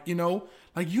happened? Like,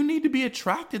 you need to be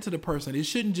attracted to the person. It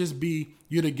shouldn't just be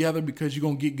you're together because you're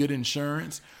going to get good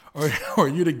insurance or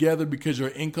you're together because your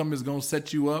income is going to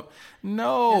set you up.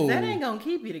 No. That ain't going to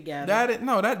keep you together.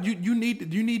 You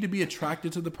need to be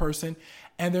attracted to the person,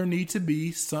 and there needs to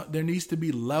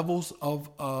be levels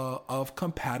of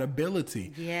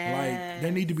compatibility. Yes. Like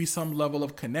there need to be some level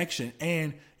of connection.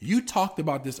 And you talked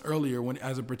about this earlier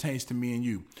as it pertains to me and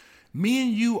you. Me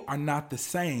and you are not the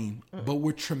same, but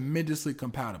we're tremendously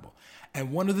compatible.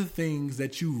 And one of the things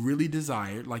that you really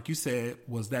desired, like you said,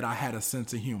 was that I had a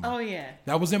sense of humor. Oh, yeah.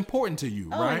 That was important to you,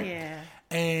 right? Oh, yeah.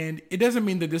 And it doesn't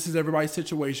mean that this is everybody's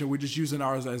situation. We're just using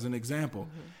ours as an example.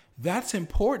 That's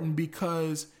important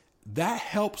because that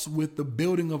helps with the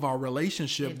building of our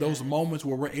relationship, those moments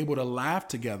where we're able to laugh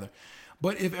together.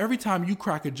 But if every time you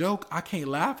crack a joke, I can't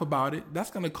laugh about it,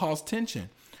 that's going to cause tension.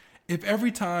 If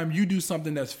every time you do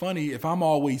something that's funny, if I'm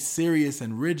always serious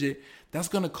and rigid, that's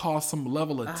going to cause some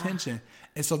level of tension.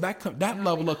 And so that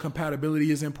level of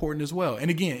compatibility is important as well. And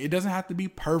again, it doesn't have to be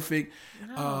perfect,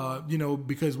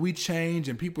 because we change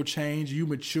and people change. You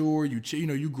mature,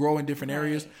 you grow in different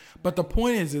areas. But the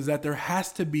point is that there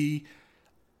has to be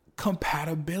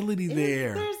compatibility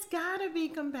there. There's gotta be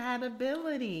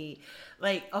compatibility.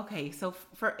 Like, okay, so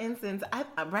for instance,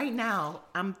 right now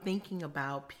I'm thinking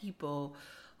about people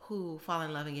who fall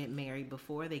in love and get married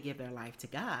before they give their life to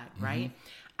God, right?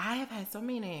 I have had so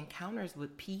many encounters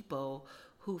with people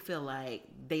who feel like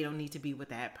they don't need to be with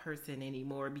that person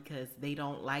anymore because they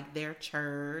don't like their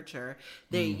church or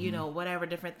they, whatever,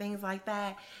 different things like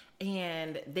that.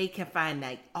 And they can find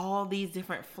like all these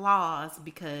different flaws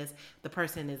because the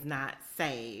person is not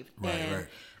saved. Right.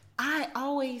 I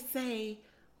always say,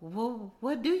 well,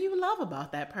 what do you love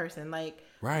about that person? Like,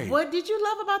 what did you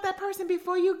love about that person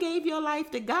before you gave your life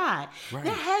to God? Right.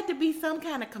 There had to be some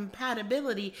kind of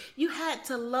compatibility. You had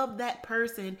to love that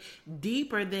person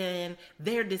deeper than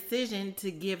their decision to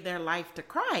give their life to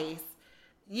Christ.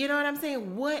 You know what I'm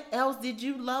saying? What else did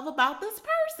you love about this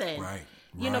person? Right.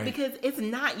 Because it's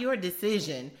not your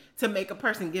decision to make a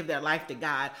person give their life to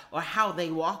God or how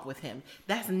they walk with him.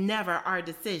 That's never our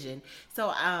decision. So,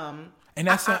 and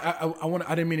that's I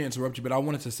didn't mean to interrupt you, but I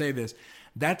wanted to say this.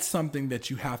 That's something that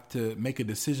you have to make a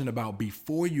decision about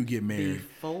before you get married.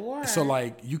 So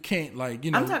like you can't I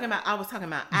was talking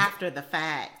about after the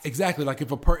fact. Exactly. Like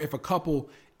if a couple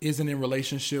isn't in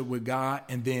relationship with God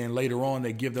and then later on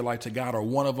they give their life to God, or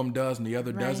one of them does and the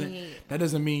other doesn't, that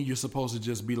doesn't mean you're supposed to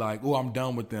just be like, oh, I'm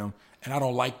done with them and I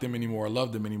don't like them anymore or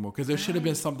love them anymore. Because there should have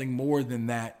been something more than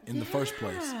that in the first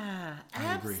place.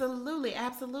 Absolutely.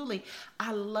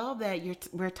 I love that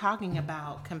we're talking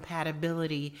about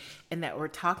compatibility and that we're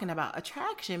talking about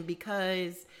attraction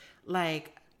because,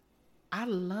 like, I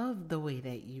love the way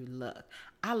that you look.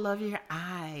 I love your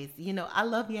eyes. I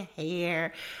love your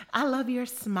hair. I love your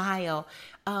smile.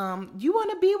 You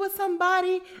want to be with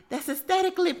somebody that's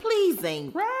aesthetically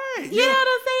pleasing. Right. You know what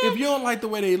I'm saying? If you don't like the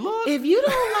way they look. If you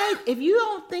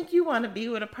don't think you want to be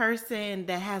with a person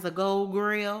that has a gold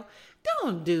grill,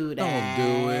 don't do that. Don't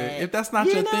do it. If that's not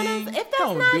your thing, if that's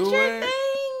not your thing,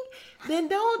 then you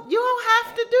don't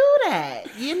have to do that,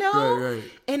 Right.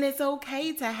 And it's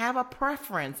okay to have a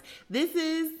preference. This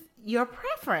is your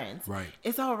preference. Right.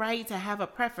 It's all right to have a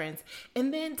preference.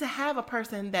 And then to have a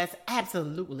person that's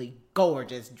absolutely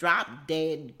gorgeous, drop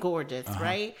dead gorgeous,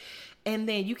 right? And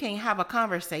then you can't have a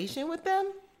conversation with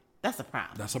them. That's a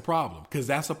problem. That's a problem because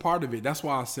that's a part of it. That's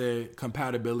why I said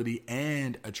compatibility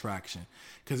and attraction.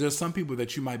 Because there's some people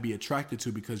that you might be attracted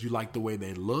to because you like the way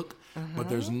they look, but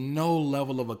there's no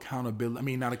level of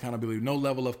no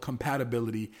level of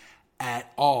compatibility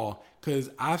at all.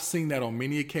 Because I've seen that on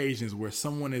many occasions where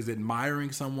someone is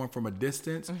admiring someone from a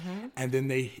distance and then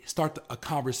they start a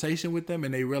conversation with them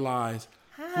and they realize,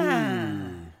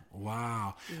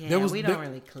 wow. Yeah, we don't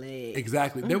really click.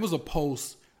 Exactly. There was a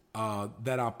post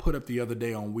that I put up the other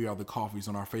day on We Are the Coffees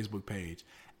on our Facebook page.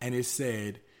 And it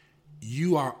said,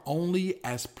 you are only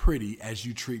as pretty as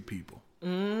you treat people.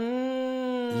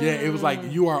 Yeah, it was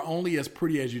like, you are only as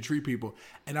pretty as you treat people.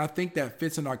 And I think that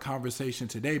fits in our conversation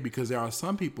today because there are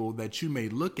some people that you may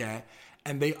look at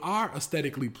and they are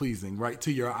aesthetically pleasing, right,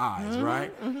 to your eyes,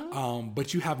 right?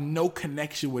 But you have no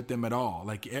connection with them at all.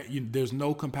 Like, there's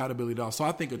no compatibility at all. So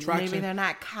I think attraction... Maybe they're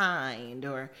not kind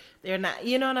or they're not,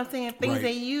 you know what I'm saying? Things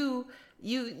that you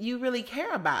really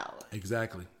care about.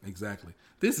 Exactly.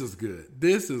 This is good.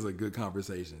 This is a good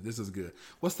conversation. This is good.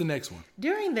 What's the next one?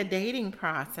 During the dating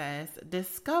process,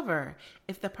 discover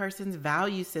if the person's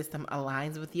value system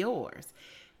aligns with yours.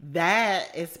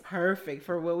 That is perfect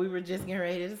for what we were just getting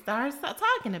ready to start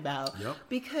talking about. Yep.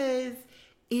 Because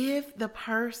if the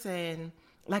person,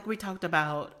 like we talked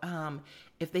about,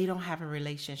 if they don't have a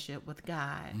relationship with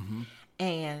God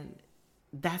and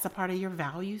that's a part of your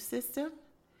value system,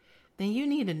 then you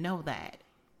need to know that.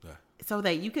 So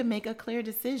that you can make a clear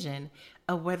decision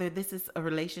of whether this is a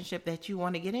relationship that you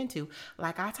want to get into.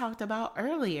 Like I talked about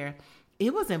earlier,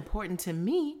 it was important to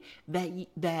me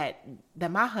that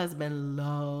my husband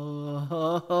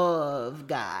love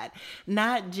God,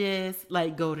 not just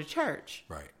like go to church.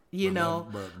 Right. But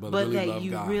really that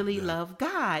you God. Really love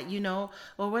God,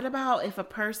 Or what about if a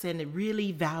person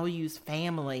really values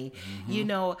family?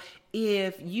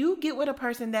 If you get with a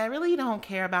person that really don't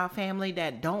care about family,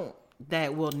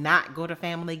 that will not go to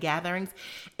family gatherings,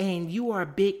 and you are a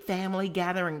big family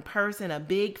gathering person, a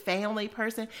big family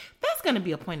person, that's going to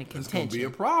be a point of contention. That's going to be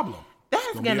a problem.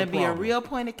 That's going to be a real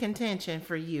point of contention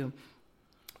for you.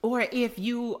 Or if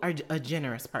you are a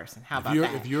generous person, how about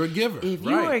that? If you're a giver. If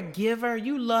you're a giver,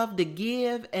 you love to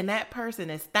give, and that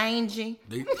person is stingy.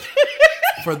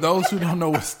 For those who don't know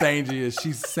what stingy is,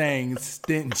 she's saying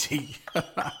stingy.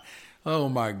 Oh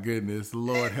my goodness,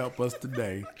 Lord help us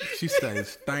today. She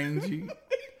says stingy.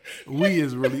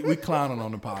 We clowning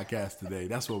on the podcast today.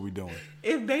 That's what we're doing.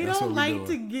 If they don't like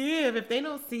to give, if they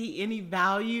don't see any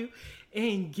value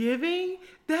in giving,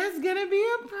 that's gonna be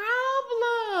a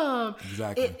problem.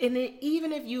 Exactly.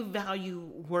 Even if you value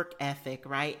work ethic,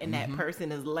 right, and that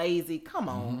person is lazy, come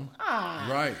on.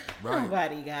 Right.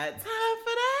 Nobody got time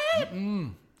for that.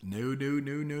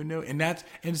 No.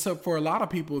 And so for a lot of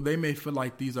people, they may feel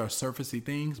like these are surfacey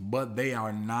things, but they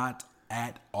are not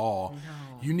at all. No.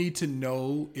 You need to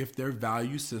know if their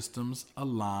value systems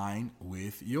align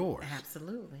with yours.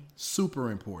 Absolutely.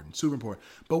 Super important.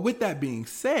 But with that being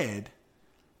said,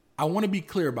 I want to be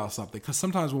clear about something, because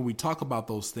sometimes when we talk about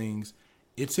those things,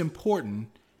 it's important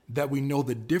that we know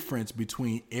the difference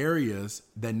between areas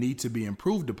that need to be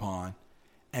improved upon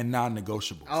and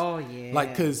non-negotiables. Oh, yeah. Like,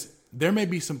 because there may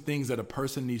be some things that a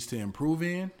person needs to improve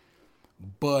in,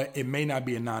 but it may not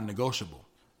be a non-negotiable.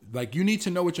 Like, you need to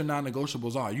know what your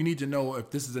non-negotiables are. You need to know if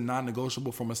this is a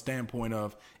non-negotiable from a standpoint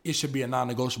of it should be a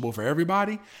non-negotiable for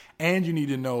everybody. And you need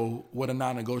to know what a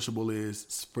non-negotiable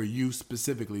is for you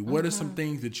specifically. What are some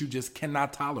things that you just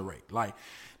cannot tolerate? Like,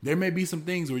 there may be some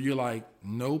things where you're like,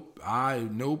 I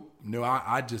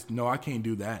can't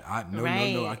do that. I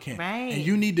can't. Right. And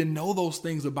you need to know those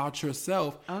things about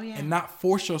yourself and not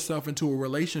force yourself into a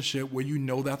relationship where you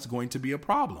know that's going to be a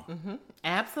problem. Mm-hmm.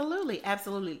 Absolutely.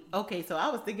 Okay, so I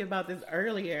was thinking about this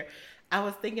earlier. I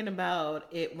was thinking about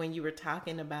it when you were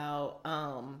talking about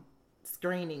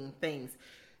screening things.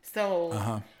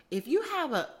 So if you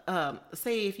have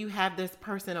say if you have this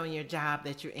person on your job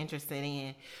that you're interested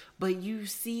in, but you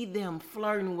see them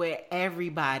flirting with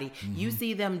everybody, you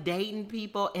see them dating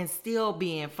people and still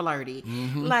being flirty,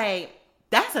 like,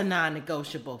 that's a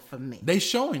non-negotiable for me. They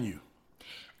showing you.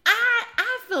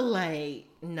 I feel like,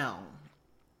 no,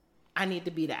 I need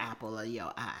to be the apple of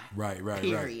your eye. Right.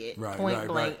 Period. Right. Point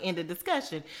blank, end of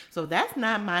discussion. So that's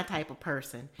not my type of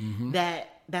person.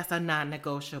 That's a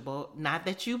non-negotiable. Not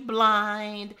that you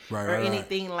blind or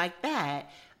anything like that,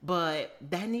 but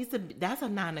that's a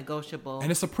non-negotiable.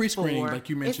 And it's a pre-screening, like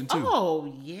you mentioned too.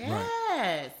 Oh,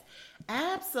 yes.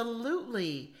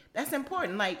 Absolutely. That's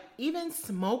important. Like, even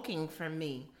smoking for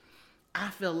me, I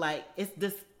feel like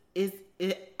I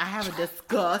have a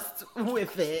disgust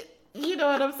with it. You know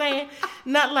what I'm saying?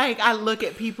 Not like I look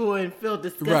at people and feel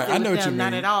disgusted I know with what them, you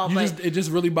not mean. at all. It just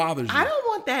really bothers you. I don't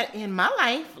want that in my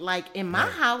life. Like, in my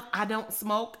house, I don't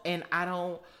smoke, and I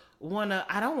don't want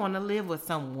to live with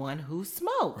someone who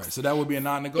smokes. Right. So that would be a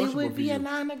non-negotiable. It would be a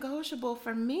non-negotiable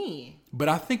for me. But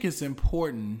I think it's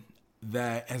important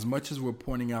that, as much as we're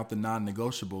pointing out the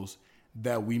non-negotiables,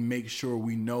 that we make sure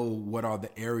we know what are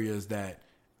the areas that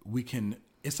we can.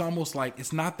 It's almost like,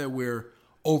 it's not that we're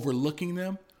overlooking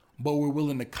them, but we're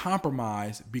willing to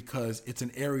compromise because it's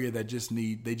an area that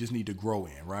they just need to grow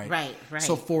in, right? Right.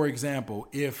 So, for example,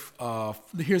 if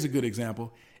here's a good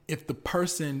example: if the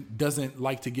person doesn't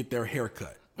like to get their hair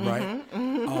cut, right,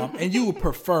 and you would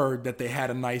prefer that they had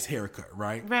a nice haircut,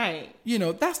 right? Right. You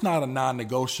know, that's not a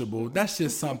non-negotiable. That's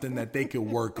just something that they could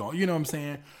work on. You know what I'm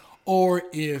saying? Or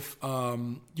if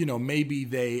maybe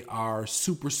they are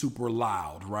super, super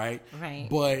loud, right? Right.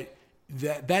 But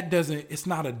that doesn't, it's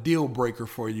not a deal breaker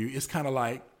for you. It's kind of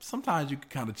like, sometimes you can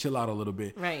kind of chill out a little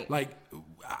bit. Right. Like,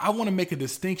 I want to make a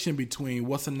distinction between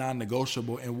what's a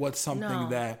non-negotiable and what's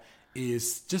something that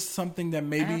is just something that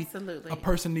maybe a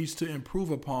person needs to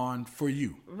improve upon for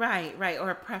you. Right. Or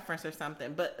a preference or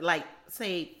something. But like,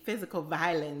 say, physical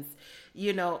violence,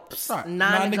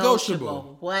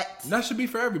 non-negotiable. What? That should be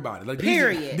for everybody. Like,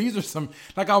 period. These are some,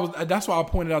 that's why I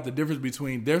pointed out the difference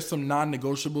between, there's some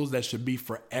non-negotiables that should be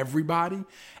for everybody,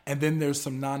 and then there's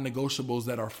some non-negotiables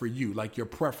that are for you, like your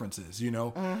preferences,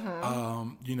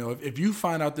 if you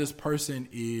find out this person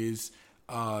is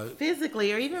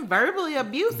physically or even verbally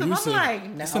abusive, I'm like,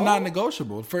 no. It's a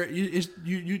non-negotiable.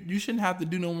 You shouldn't have to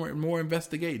do no more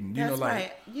investigating. That's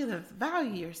right. You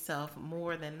value yourself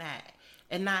more than that,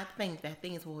 and not think that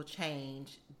things will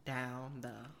change down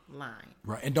the line.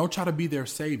 Right. And don't try to be their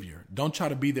savior. Don't try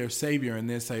to be their savior and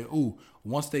then say, "Ooh,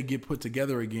 once they get put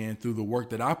together again through the work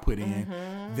that I put in,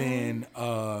 then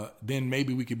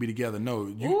maybe we could be together."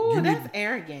 No, that's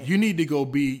arrogant. You need to go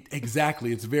be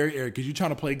exactly. It's very arrogant because you're trying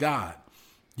to play God.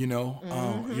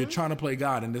 You're trying to play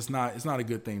God, and it's not a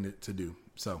good thing to do.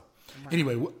 So,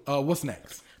 anyway, what's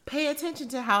next? Pay attention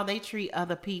to how they treat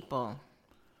other people.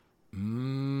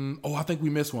 I think we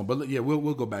missed one, but yeah,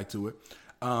 we'll go back to it.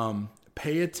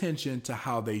 pay attention to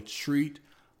how they treat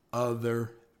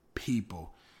other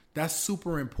people. That's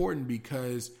super important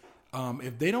because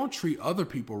if they don't treat other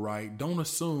people right, don't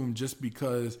assume just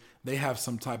because they have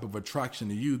some type of attraction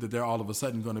to you that they're all of a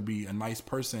sudden going to be a nice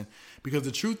person. Because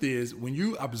the truth is, when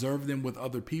you observe them with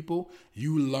other people,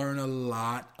 you learn a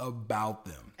lot about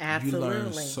them. Absolutely. You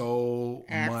learn so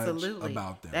much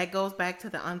about them. That goes back to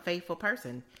the unfaithful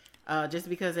person. Just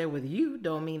because they're with you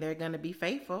don't mean they're going to be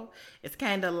faithful. It's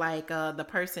kind of like the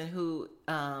person who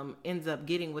ends up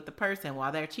getting with the person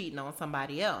while they're cheating on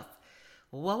somebody else.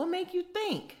 What would make you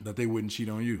think that they wouldn't cheat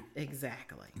on you?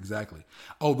 Exactly.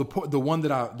 Oh, the one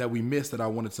that we missed that I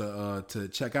wanted to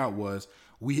check out was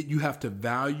you have to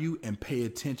value and pay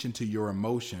attention to your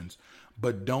emotions,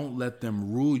 but don't let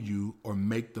them rule you or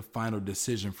make the final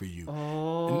decision for you.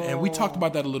 Oh. And we talked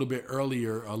about that a little bit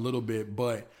earlier,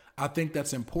 but I think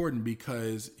that's important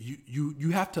because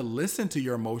you have to listen to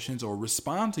your emotions or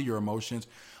respond to your emotions,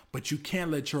 but you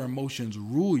can't let your emotions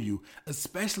rule you,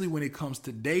 especially when it comes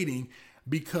to dating.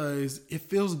 Because it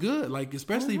feels good, like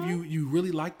especially if you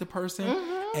really like the person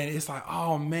and it's like,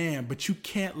 oh man, but you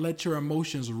can't let your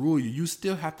emotions rule you. You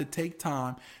still have to take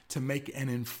time to make an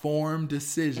informed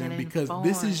decision because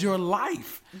this is your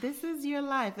life. This is your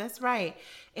life. That's right.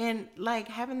 And like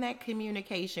having that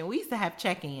communication, we used to have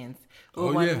check-ins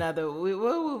with one another.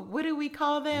 What do we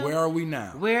call them? Where are we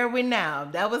now? Where are we now?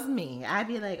 That was me. I'd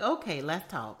be like, okay, let's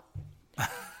talk.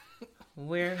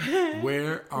 Where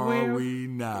are we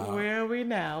now? Where are we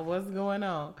now? What's going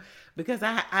on? Because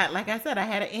I like I said, I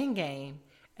had an end game,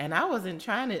 and I wasn't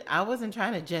trying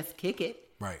to just kick it.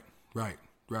 Right.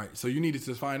 So you needed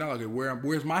to find out, okay,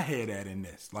 where's my head at in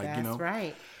this? Like, that's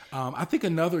right. I think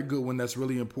another good one that's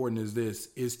really important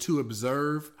is to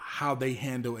observe how they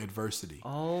handle adversity.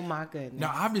 Oh my goodness.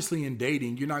 Now, obviously in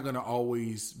dating, you're not going to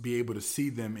always be able to see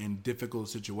them in difficult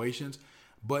situations.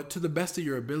 But to the best of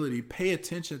your ability, pay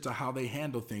attention to how they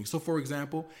handle things. So, for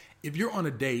example, if you're on a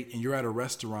date and you're at a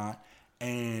restaurant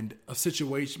and a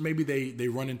situation, maybe they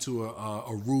run into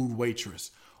a rude waitress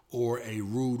or a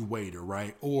rude waiter,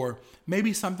 right? Or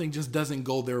maybe something just doesn't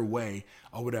go their way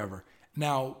or whatever.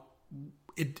 Now,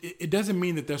 it doesn't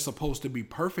mean that they're supposed to be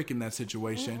perfect in that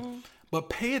situation, but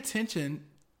pay attention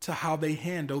to how they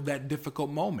handle that difficult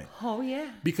moment. Oh,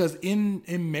 yeah. Because in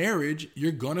marriage,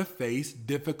 you're going to face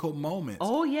difficult moments.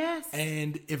 Oh, yes.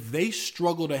 And if they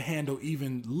struggle to handle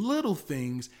even little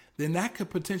things, then that could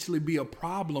potentially be a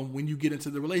problem when you get into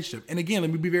the relationship. And again,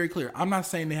 let me be very clear. I'm not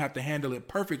saying they have to handle it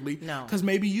perfectly. No. Because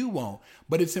maybe you won't.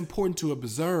 But it's important to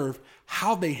observe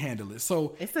how they handle it.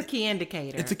 So it's a key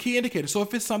indicator. It's a key indicator. So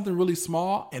if it's something really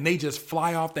small and they just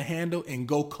fly off the handle and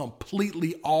go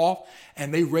completely off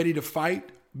and they ready to fight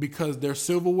because their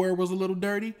silverware was a little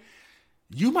dirty,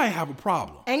 you might have a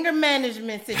problem. Anger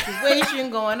management situation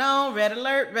going on. Red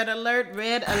alert, red alert,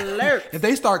 red alert. If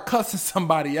they start cussing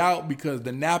somebody out because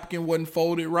the napkin wasn't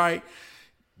folded right,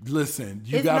 listen,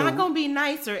 it's not going to be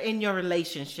nicer in your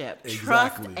relationship. Exactly.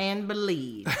 Trust and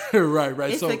believe.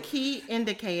 Right. It's a key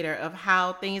indicator of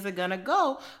how things are going to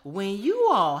go when you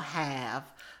all have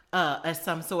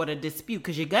some sort of dispute,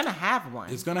 because you're going to have one.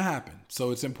 It's going to happen.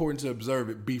 So it's important to observe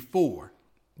it before.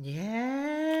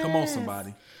 Yes. Come on,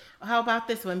 somebody. How about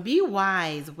this one? Be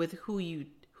wise with who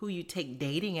you take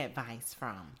dating advice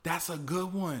from. That's a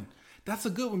good one.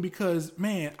 Because,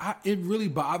 man, it really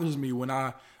bothers me when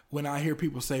I hear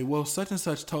people say, well, such and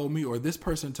such told me, or this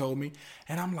person told me.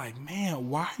 And I'm like, man,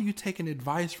 why are you taking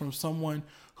advice from someone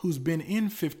who's been in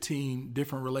 15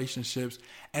 different relationships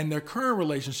and their current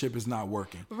relationship is not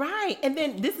working? Right. And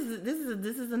then this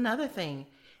is another thing.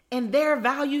 And their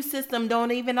value system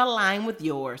don't even align with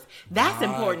yours. That's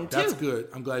important too. That's good.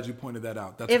 I'm glad you pointed that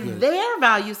out. That's good. If their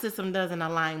value system doesn't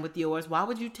align with yours, why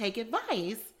would you take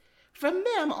advice from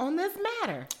them on this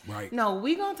matter? Right. No,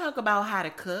 we're going to talk about how to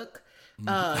cook,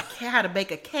 how to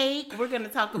bake a cake. We're going to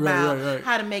talk about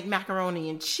how to make macaroni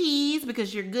and cheese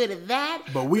because you're good at that.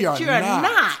 But you're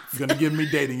not going to give me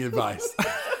dating advice.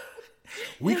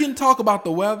 We can talk about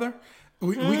the weather.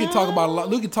 We can talk about a lot.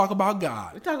 We can talk about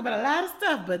God. We talk about a lot of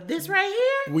stuff, but this right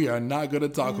here, we are not going to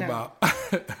talk about.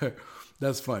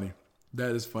 That's funny.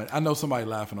 That is funny. I know somebody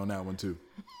laughing on that one too.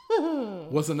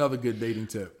 What's another good dating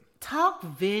tip? Talk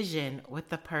vision with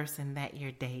the person that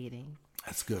you're dating.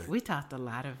 That's good. We talked a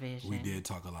lot of vision. We did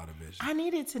talk a lot of vision. I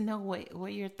needed to know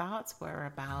what your thoughts were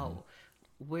about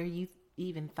where you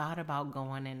even thought about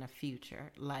going in the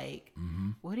future. Like,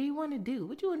 what do you want to do?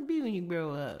 What do you want to be when you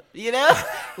grow up? You know?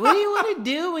 What do you want to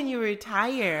do when you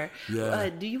retire? Yeah.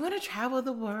 Do you want to travel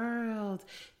the world?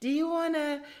 Do you want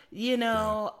to,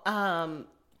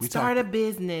 Start a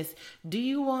business. Do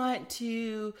you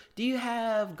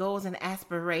have goals and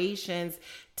aspirations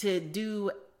to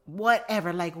do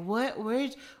whatever? Like what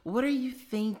are you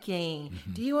thinking?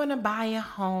 Do you want to buy a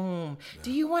home? Yeah.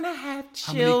 Do you want to have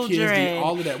children? How many kids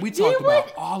all of that. We talked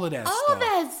about all of that stuff. All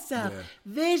that stuff. Yeah.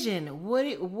 Vision.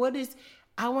 What is,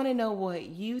 I want to know what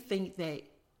you think that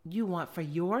you want for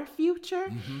your future.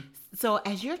 Mm-hmm. So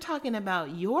as you're talking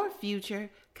about your future,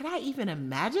 could I even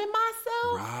imagine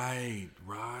myself?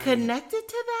 Right. Connected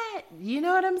to that? You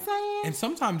know what I'm saying? And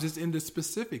sometimes it's in the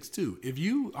specifics too. If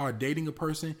you are dating a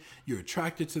person, you're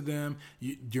attracted to them,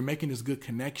 you're making this good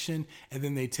connection, and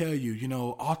then they tell you,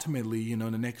 ultimately, in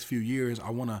the next few years, I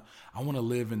wanna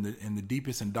live in the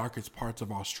deepest and darkest parts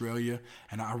of Australia,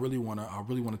 and I really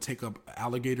wanna take up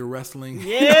alligator wrestling.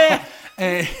 Yeah.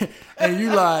 and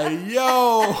you like,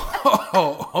 yo,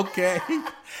 okay.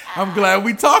 I'm glad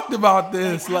we talked about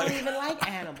this. I don't even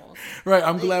like animals. Right.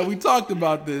 I'm glad we talked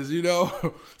about this,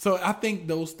 So I think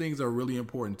those things are really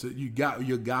important. You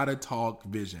gotta talk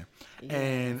vision. Yes.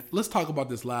 And let's talk about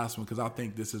this last one because I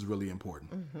think this is really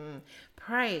important. Mm-hmm.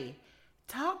 Pray.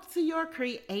 Talk to your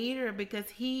creator because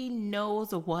he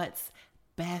knows what's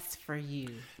best for you.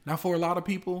 Now, for a lot of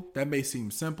people, that may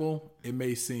seem simple. It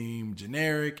may seem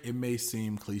generic. It may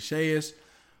seem cliche-ish,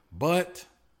 but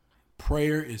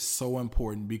prayer is so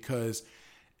important because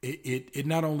it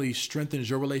not only strengthens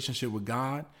your relationship with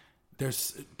God.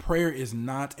 Prayer is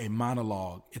not a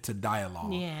monologue; it's a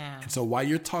dialogue. Yeah. And so while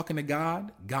you're talking to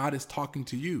God, God is talking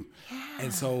to you. Yeah.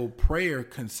 And so prayer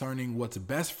concerning what's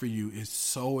best for you is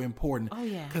so important. Oh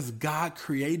yeah. Because God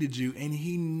created you and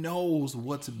He knows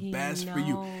what's best for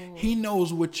you. He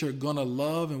knows what you're gonna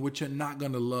love and what you're not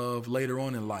gonna love later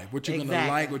on in life. What you're gonna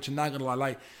like, what you're not gonna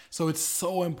like. So it's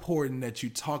so important that you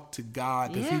talk to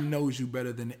God because He knows you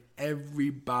better than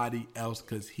everybody else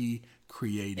because He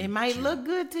created it might you. Look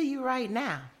good to you right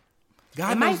now.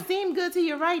 God might seem good to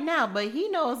you right now, but He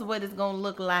knows what it's going to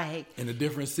look like in a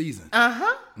different season.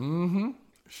 Uh-huh. Mm-hmm.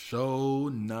 Show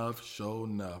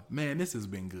enough. Man, this has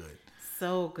been good.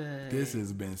 So good. This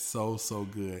has been so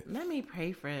good. Let me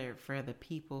pray for the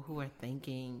people who are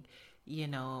thinking,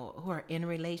 who are in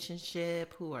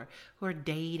relationship, who are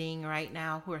dating right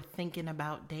now, who are thinking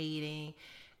about dating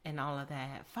and all of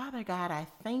that. Father God, I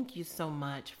thank you so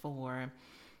much for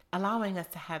allowing us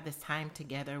to have this time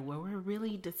together where we're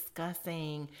really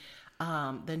discussing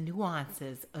the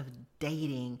nuances of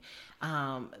dating,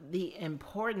 the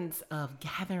importance of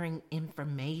gathering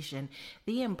information,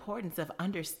 the importance of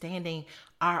understanding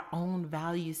our own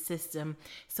value system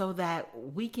so that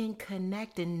we can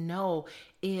connect and know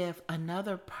if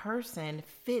another person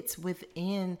fits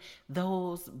within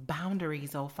those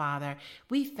boundaries, oh Father.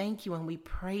 We thank you and we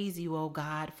praise you, oh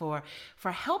God, for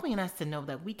helping us to know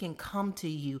that we can come to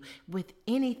you with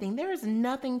anything. There is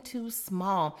nothing too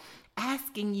small.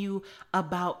 Asking you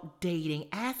about dating,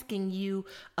 asking you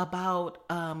about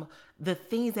the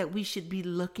things that we should be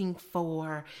looking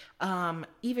for,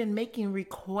 even making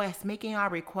our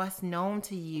requests known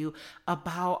to you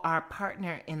about our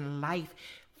partner in life.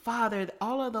 Father,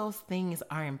 all of those things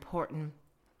are important.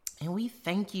 And we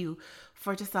thank you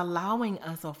for just allowing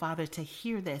us, oh Father, to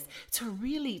hear this, to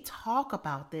really talk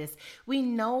about this. We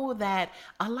know that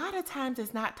a lot of times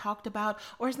it's not talked about,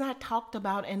 or it's not talked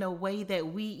about in a way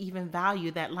that we even value,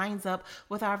 that lines up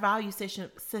with our value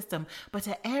system. But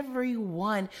to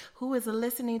everyone who is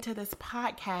listening to this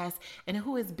podcast and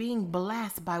who is being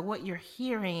blessed by what you're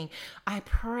hearing, I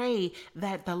pray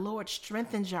that the Lord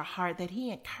strengthens your heart, that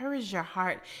He encourages your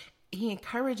heart. He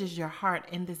encourages your heart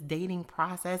in this dating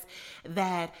process,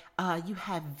 that you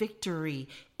have victory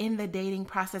in the dating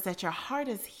process, that your heart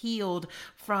is healed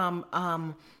from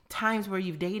times where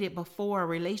you've dated before,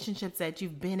 relationships that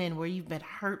you've been in where you've been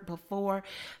hurt before.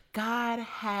 God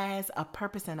has a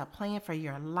purpose and a plan for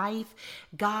your life.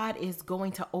 God is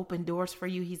going to open doors for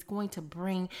you. He's going to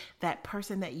bring that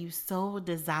person that you so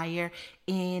desire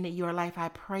in your life. I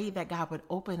pray that God would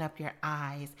open up your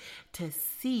eyes to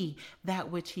see that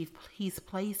which He's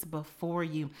placed before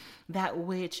you, that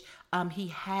which He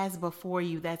has before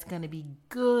you that's going to be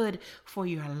good for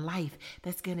your life,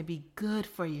 that's going to be good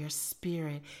for your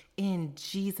spirit in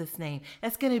Jesus' name.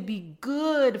 That's going to be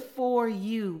good for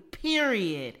you,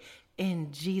 period.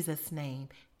 In Jesus' name,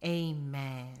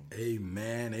 amen.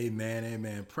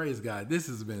 Amen. Praise God. This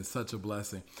has been such a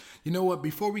blessing. You know what?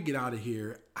 Before we get out of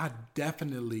here, I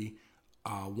definitely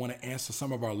want to answer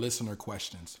some of our listener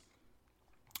questions.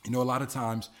 A lot of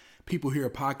times people hear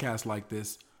a podcast like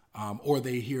this, or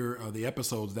they hear the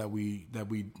episodes that we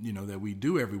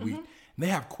do every week. and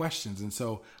they have questions. And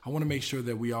so I want to make sure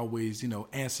that we always,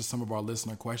 answer some of our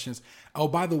listener questions. Oh,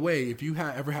 by the way, if you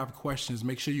ever have questions,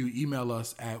 make sure you email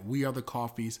us at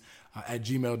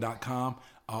wearethecoffees@gmail.com,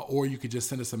 or you could just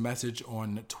send us a message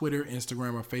on Twitter,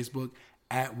 Instagram, or Facebook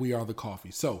at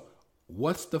wearethecoffee. So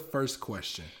what's the first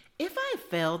question? If I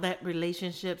failed that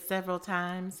relationship several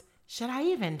times, should I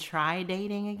even try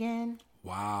dating again?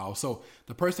 Wow. So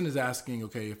the person is asking,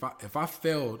 okay, if I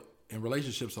failed in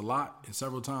relationships a lot and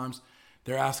several times,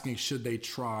 they're asking, should they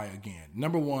try again?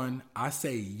 Number one, I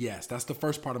say yes. That's the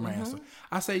first part of my answer.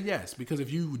 I say yes, because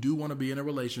if you do want to be in a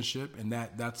relationship and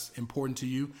that's important to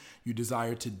you, you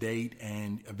desire to date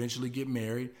and eventually get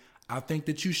married, I think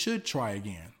that you should try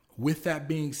again. With that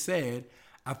being said,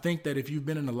 I think that if you've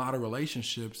been in a lot of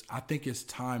relationships, I think it's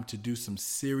time to do some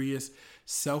serious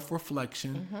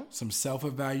self-reflection, some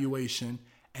self-evaluation,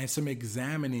 and some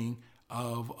examining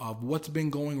of what's been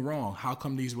going wrong. How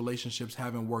come these relationships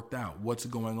haven't worked out? What's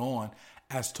going on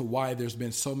as to why there's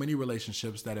been so many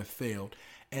relationships that have failed?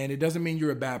 And it doesn't mean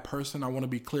you're a bad person. I want to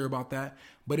be clear about that.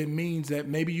 But it means that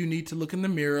maybe you need to look in the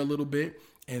mirror a little bit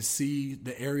and see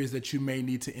the areas that you may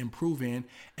need to improve in.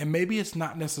 And maybe it's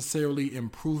not necessarily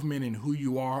improvement in who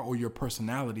you are or your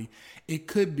personality. It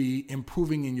could be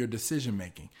improving in your decision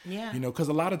making. Yeah. Because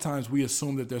a lot of times we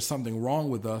assume that there's something wrong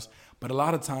with us, but a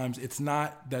lot of times it's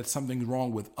not that something's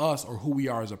wrong with us or who we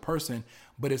are as a person,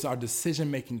 but it's our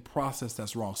decision-making process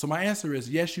that's wrong. So my answer is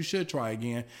yes, you should try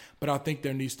again, but I think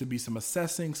there needs to be some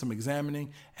assessing, some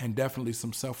examining, and definitely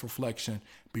some self-reflection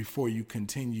before you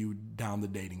continue down the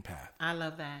dating path. I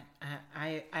love that.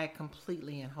 I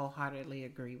completely and wholeheartedly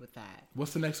agree with that.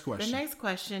 What's the next question? The next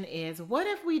question is, what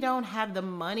if we don't have the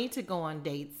money to go on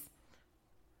dates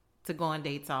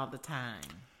all the time?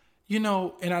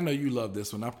 And I know you love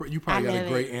this one. You probably got a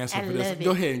great answer for this.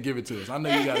 Go ahead and give it to us. I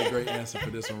know you got a great answer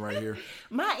for this one right here.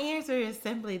 My answer is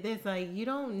simply this: you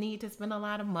don't need to spend a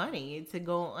lot of money to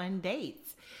go on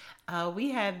dates.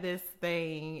 We have this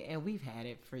thing, and we've had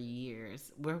it for years,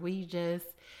 where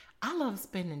I love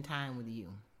spending time with you.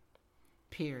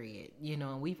 Period.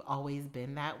 And we've always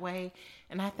been that way,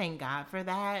 and I thank God for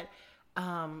that.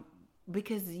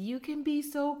 Because you can be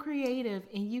so creative,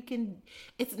 and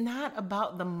it's not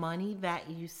about the money that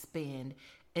you spend.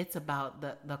 It's about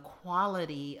the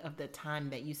quality of the time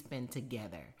that you spend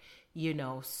together,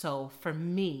 So for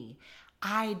me,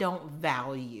 I don't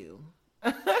value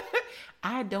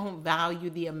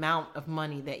the amount of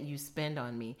money that you spend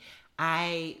on me.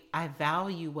 I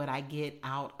value what I get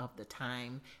out of the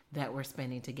time that we're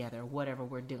spending together, whatever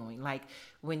we're doing. Like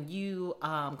when you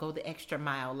go the extra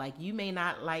mile, like you may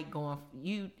not like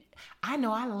I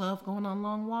know I love going on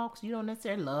long walks. You don't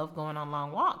necessarily love going on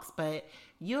long walks, but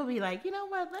you'll be like, you know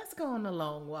what, let's go on a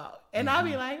long walk. And I'll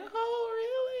be like,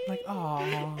 oh, really? Like,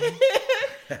 oh.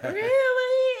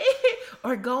 Really?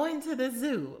 Or going to the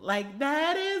zoo. Like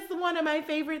that is one of my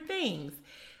favorite things.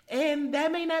 And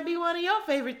that may not be one of your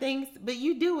favorite things, but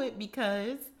you do it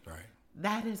because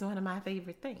that is one of my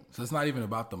favorite things. So it's not even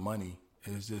about the money.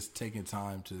 It's just taking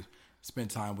time to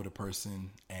spend time with a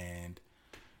person and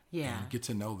get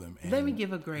to know them. And, let me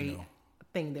give a great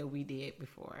thing that we did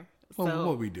before.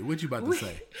 What we do? What you about to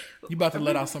say? You about to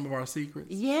let out some of our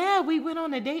secrets? Yeah, we went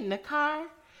on a date in the car.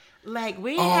 Like,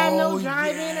 we didn't have no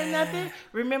drive-in or nothing.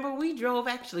 Remember, we drove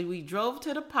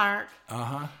to the park.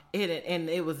 And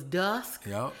it was dusk.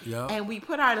 Yep. And we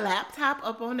put our laptop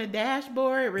up on the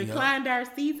dashboard, reclined our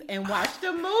seats, and watched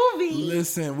a movie.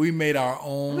 Listen, we made our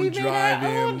own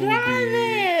drive-in movie.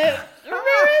 Remember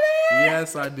that?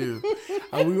 Yes, I do.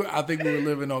 I think we were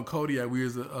living on Kodiak. We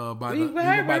was by the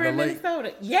lake.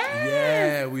 Minnesota. Yes.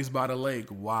 Yeah, we was by the lake.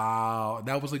 Wow,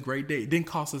 that was a great date. It didn't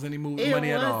cost us any money at all.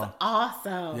 It was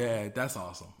awesome. Yeah, that's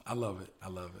awesome. I love it.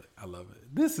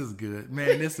 This is good,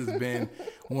 man. This has been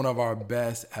one of our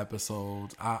best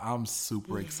episodes. I'm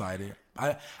super excited.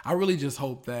 I really just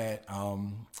hope that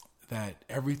that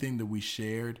everything that we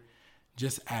shared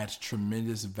just adds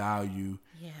tremendous value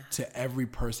to every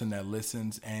person that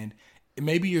listens. And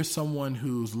maybe you're someone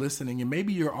who's listening, and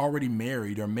maybe you're already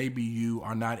married, or maybe you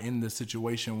are not in the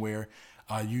situation where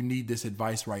you need this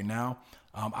advice right now.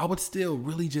 I would still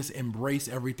really just embrace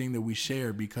everything that we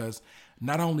share, because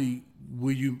not only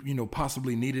will you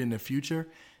possibly need it in the future,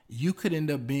 you could end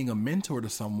up being a mentor to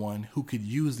someone who could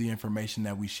use the information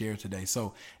that we share today.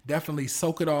 So definitely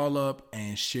soak it all up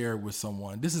and share it with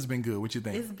someone. This has been good. What you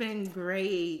think? It's been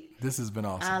great. This has been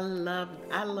awesome.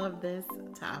 I love this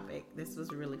topic. This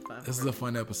was really fun. This is a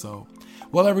fun episode.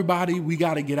 Well, everybody, we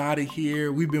got to get out of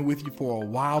here. We've been with you for a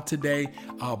while today,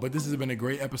 but this has been a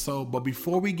great episode. But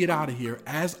before we get out of here,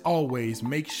 as always,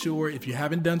 make sure, if you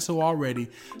haven't done so already,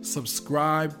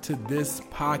 subscribe to this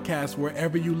podcast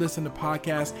wherever you listen to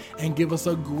podcasts and give us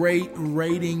a great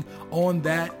rating on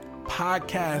that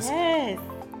podcast. Yes.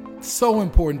 So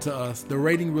important to us. The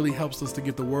rating really helps us to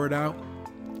get the word out,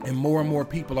 and more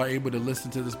people are able to listen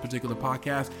to this particular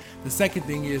podcast. The second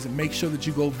thing is, make sure that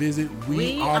you go visit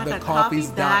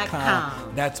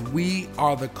wearethecoffees.com. That's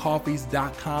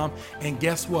wearethecoffees.com. And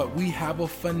guess what? We have a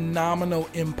phenomenal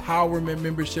empowerment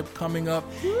membership coming up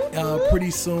pretty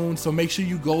soon. So make sure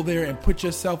you go there and put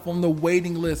yourself on the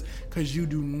waiting list, because you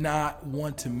do not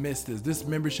want to miss this. This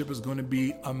membership is going to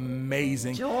be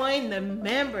amazing. Join the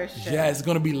membership. Yeah, it's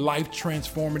going to be life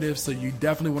transformative. So you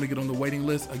definitely want to get on the waiting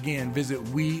list. Again, visit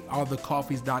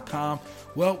wearethecoffees.com.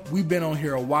 Well, we've been on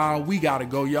here a while. We got to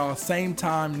go, y'all. Same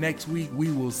time next week.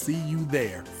 We will see you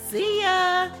there. See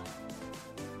ya.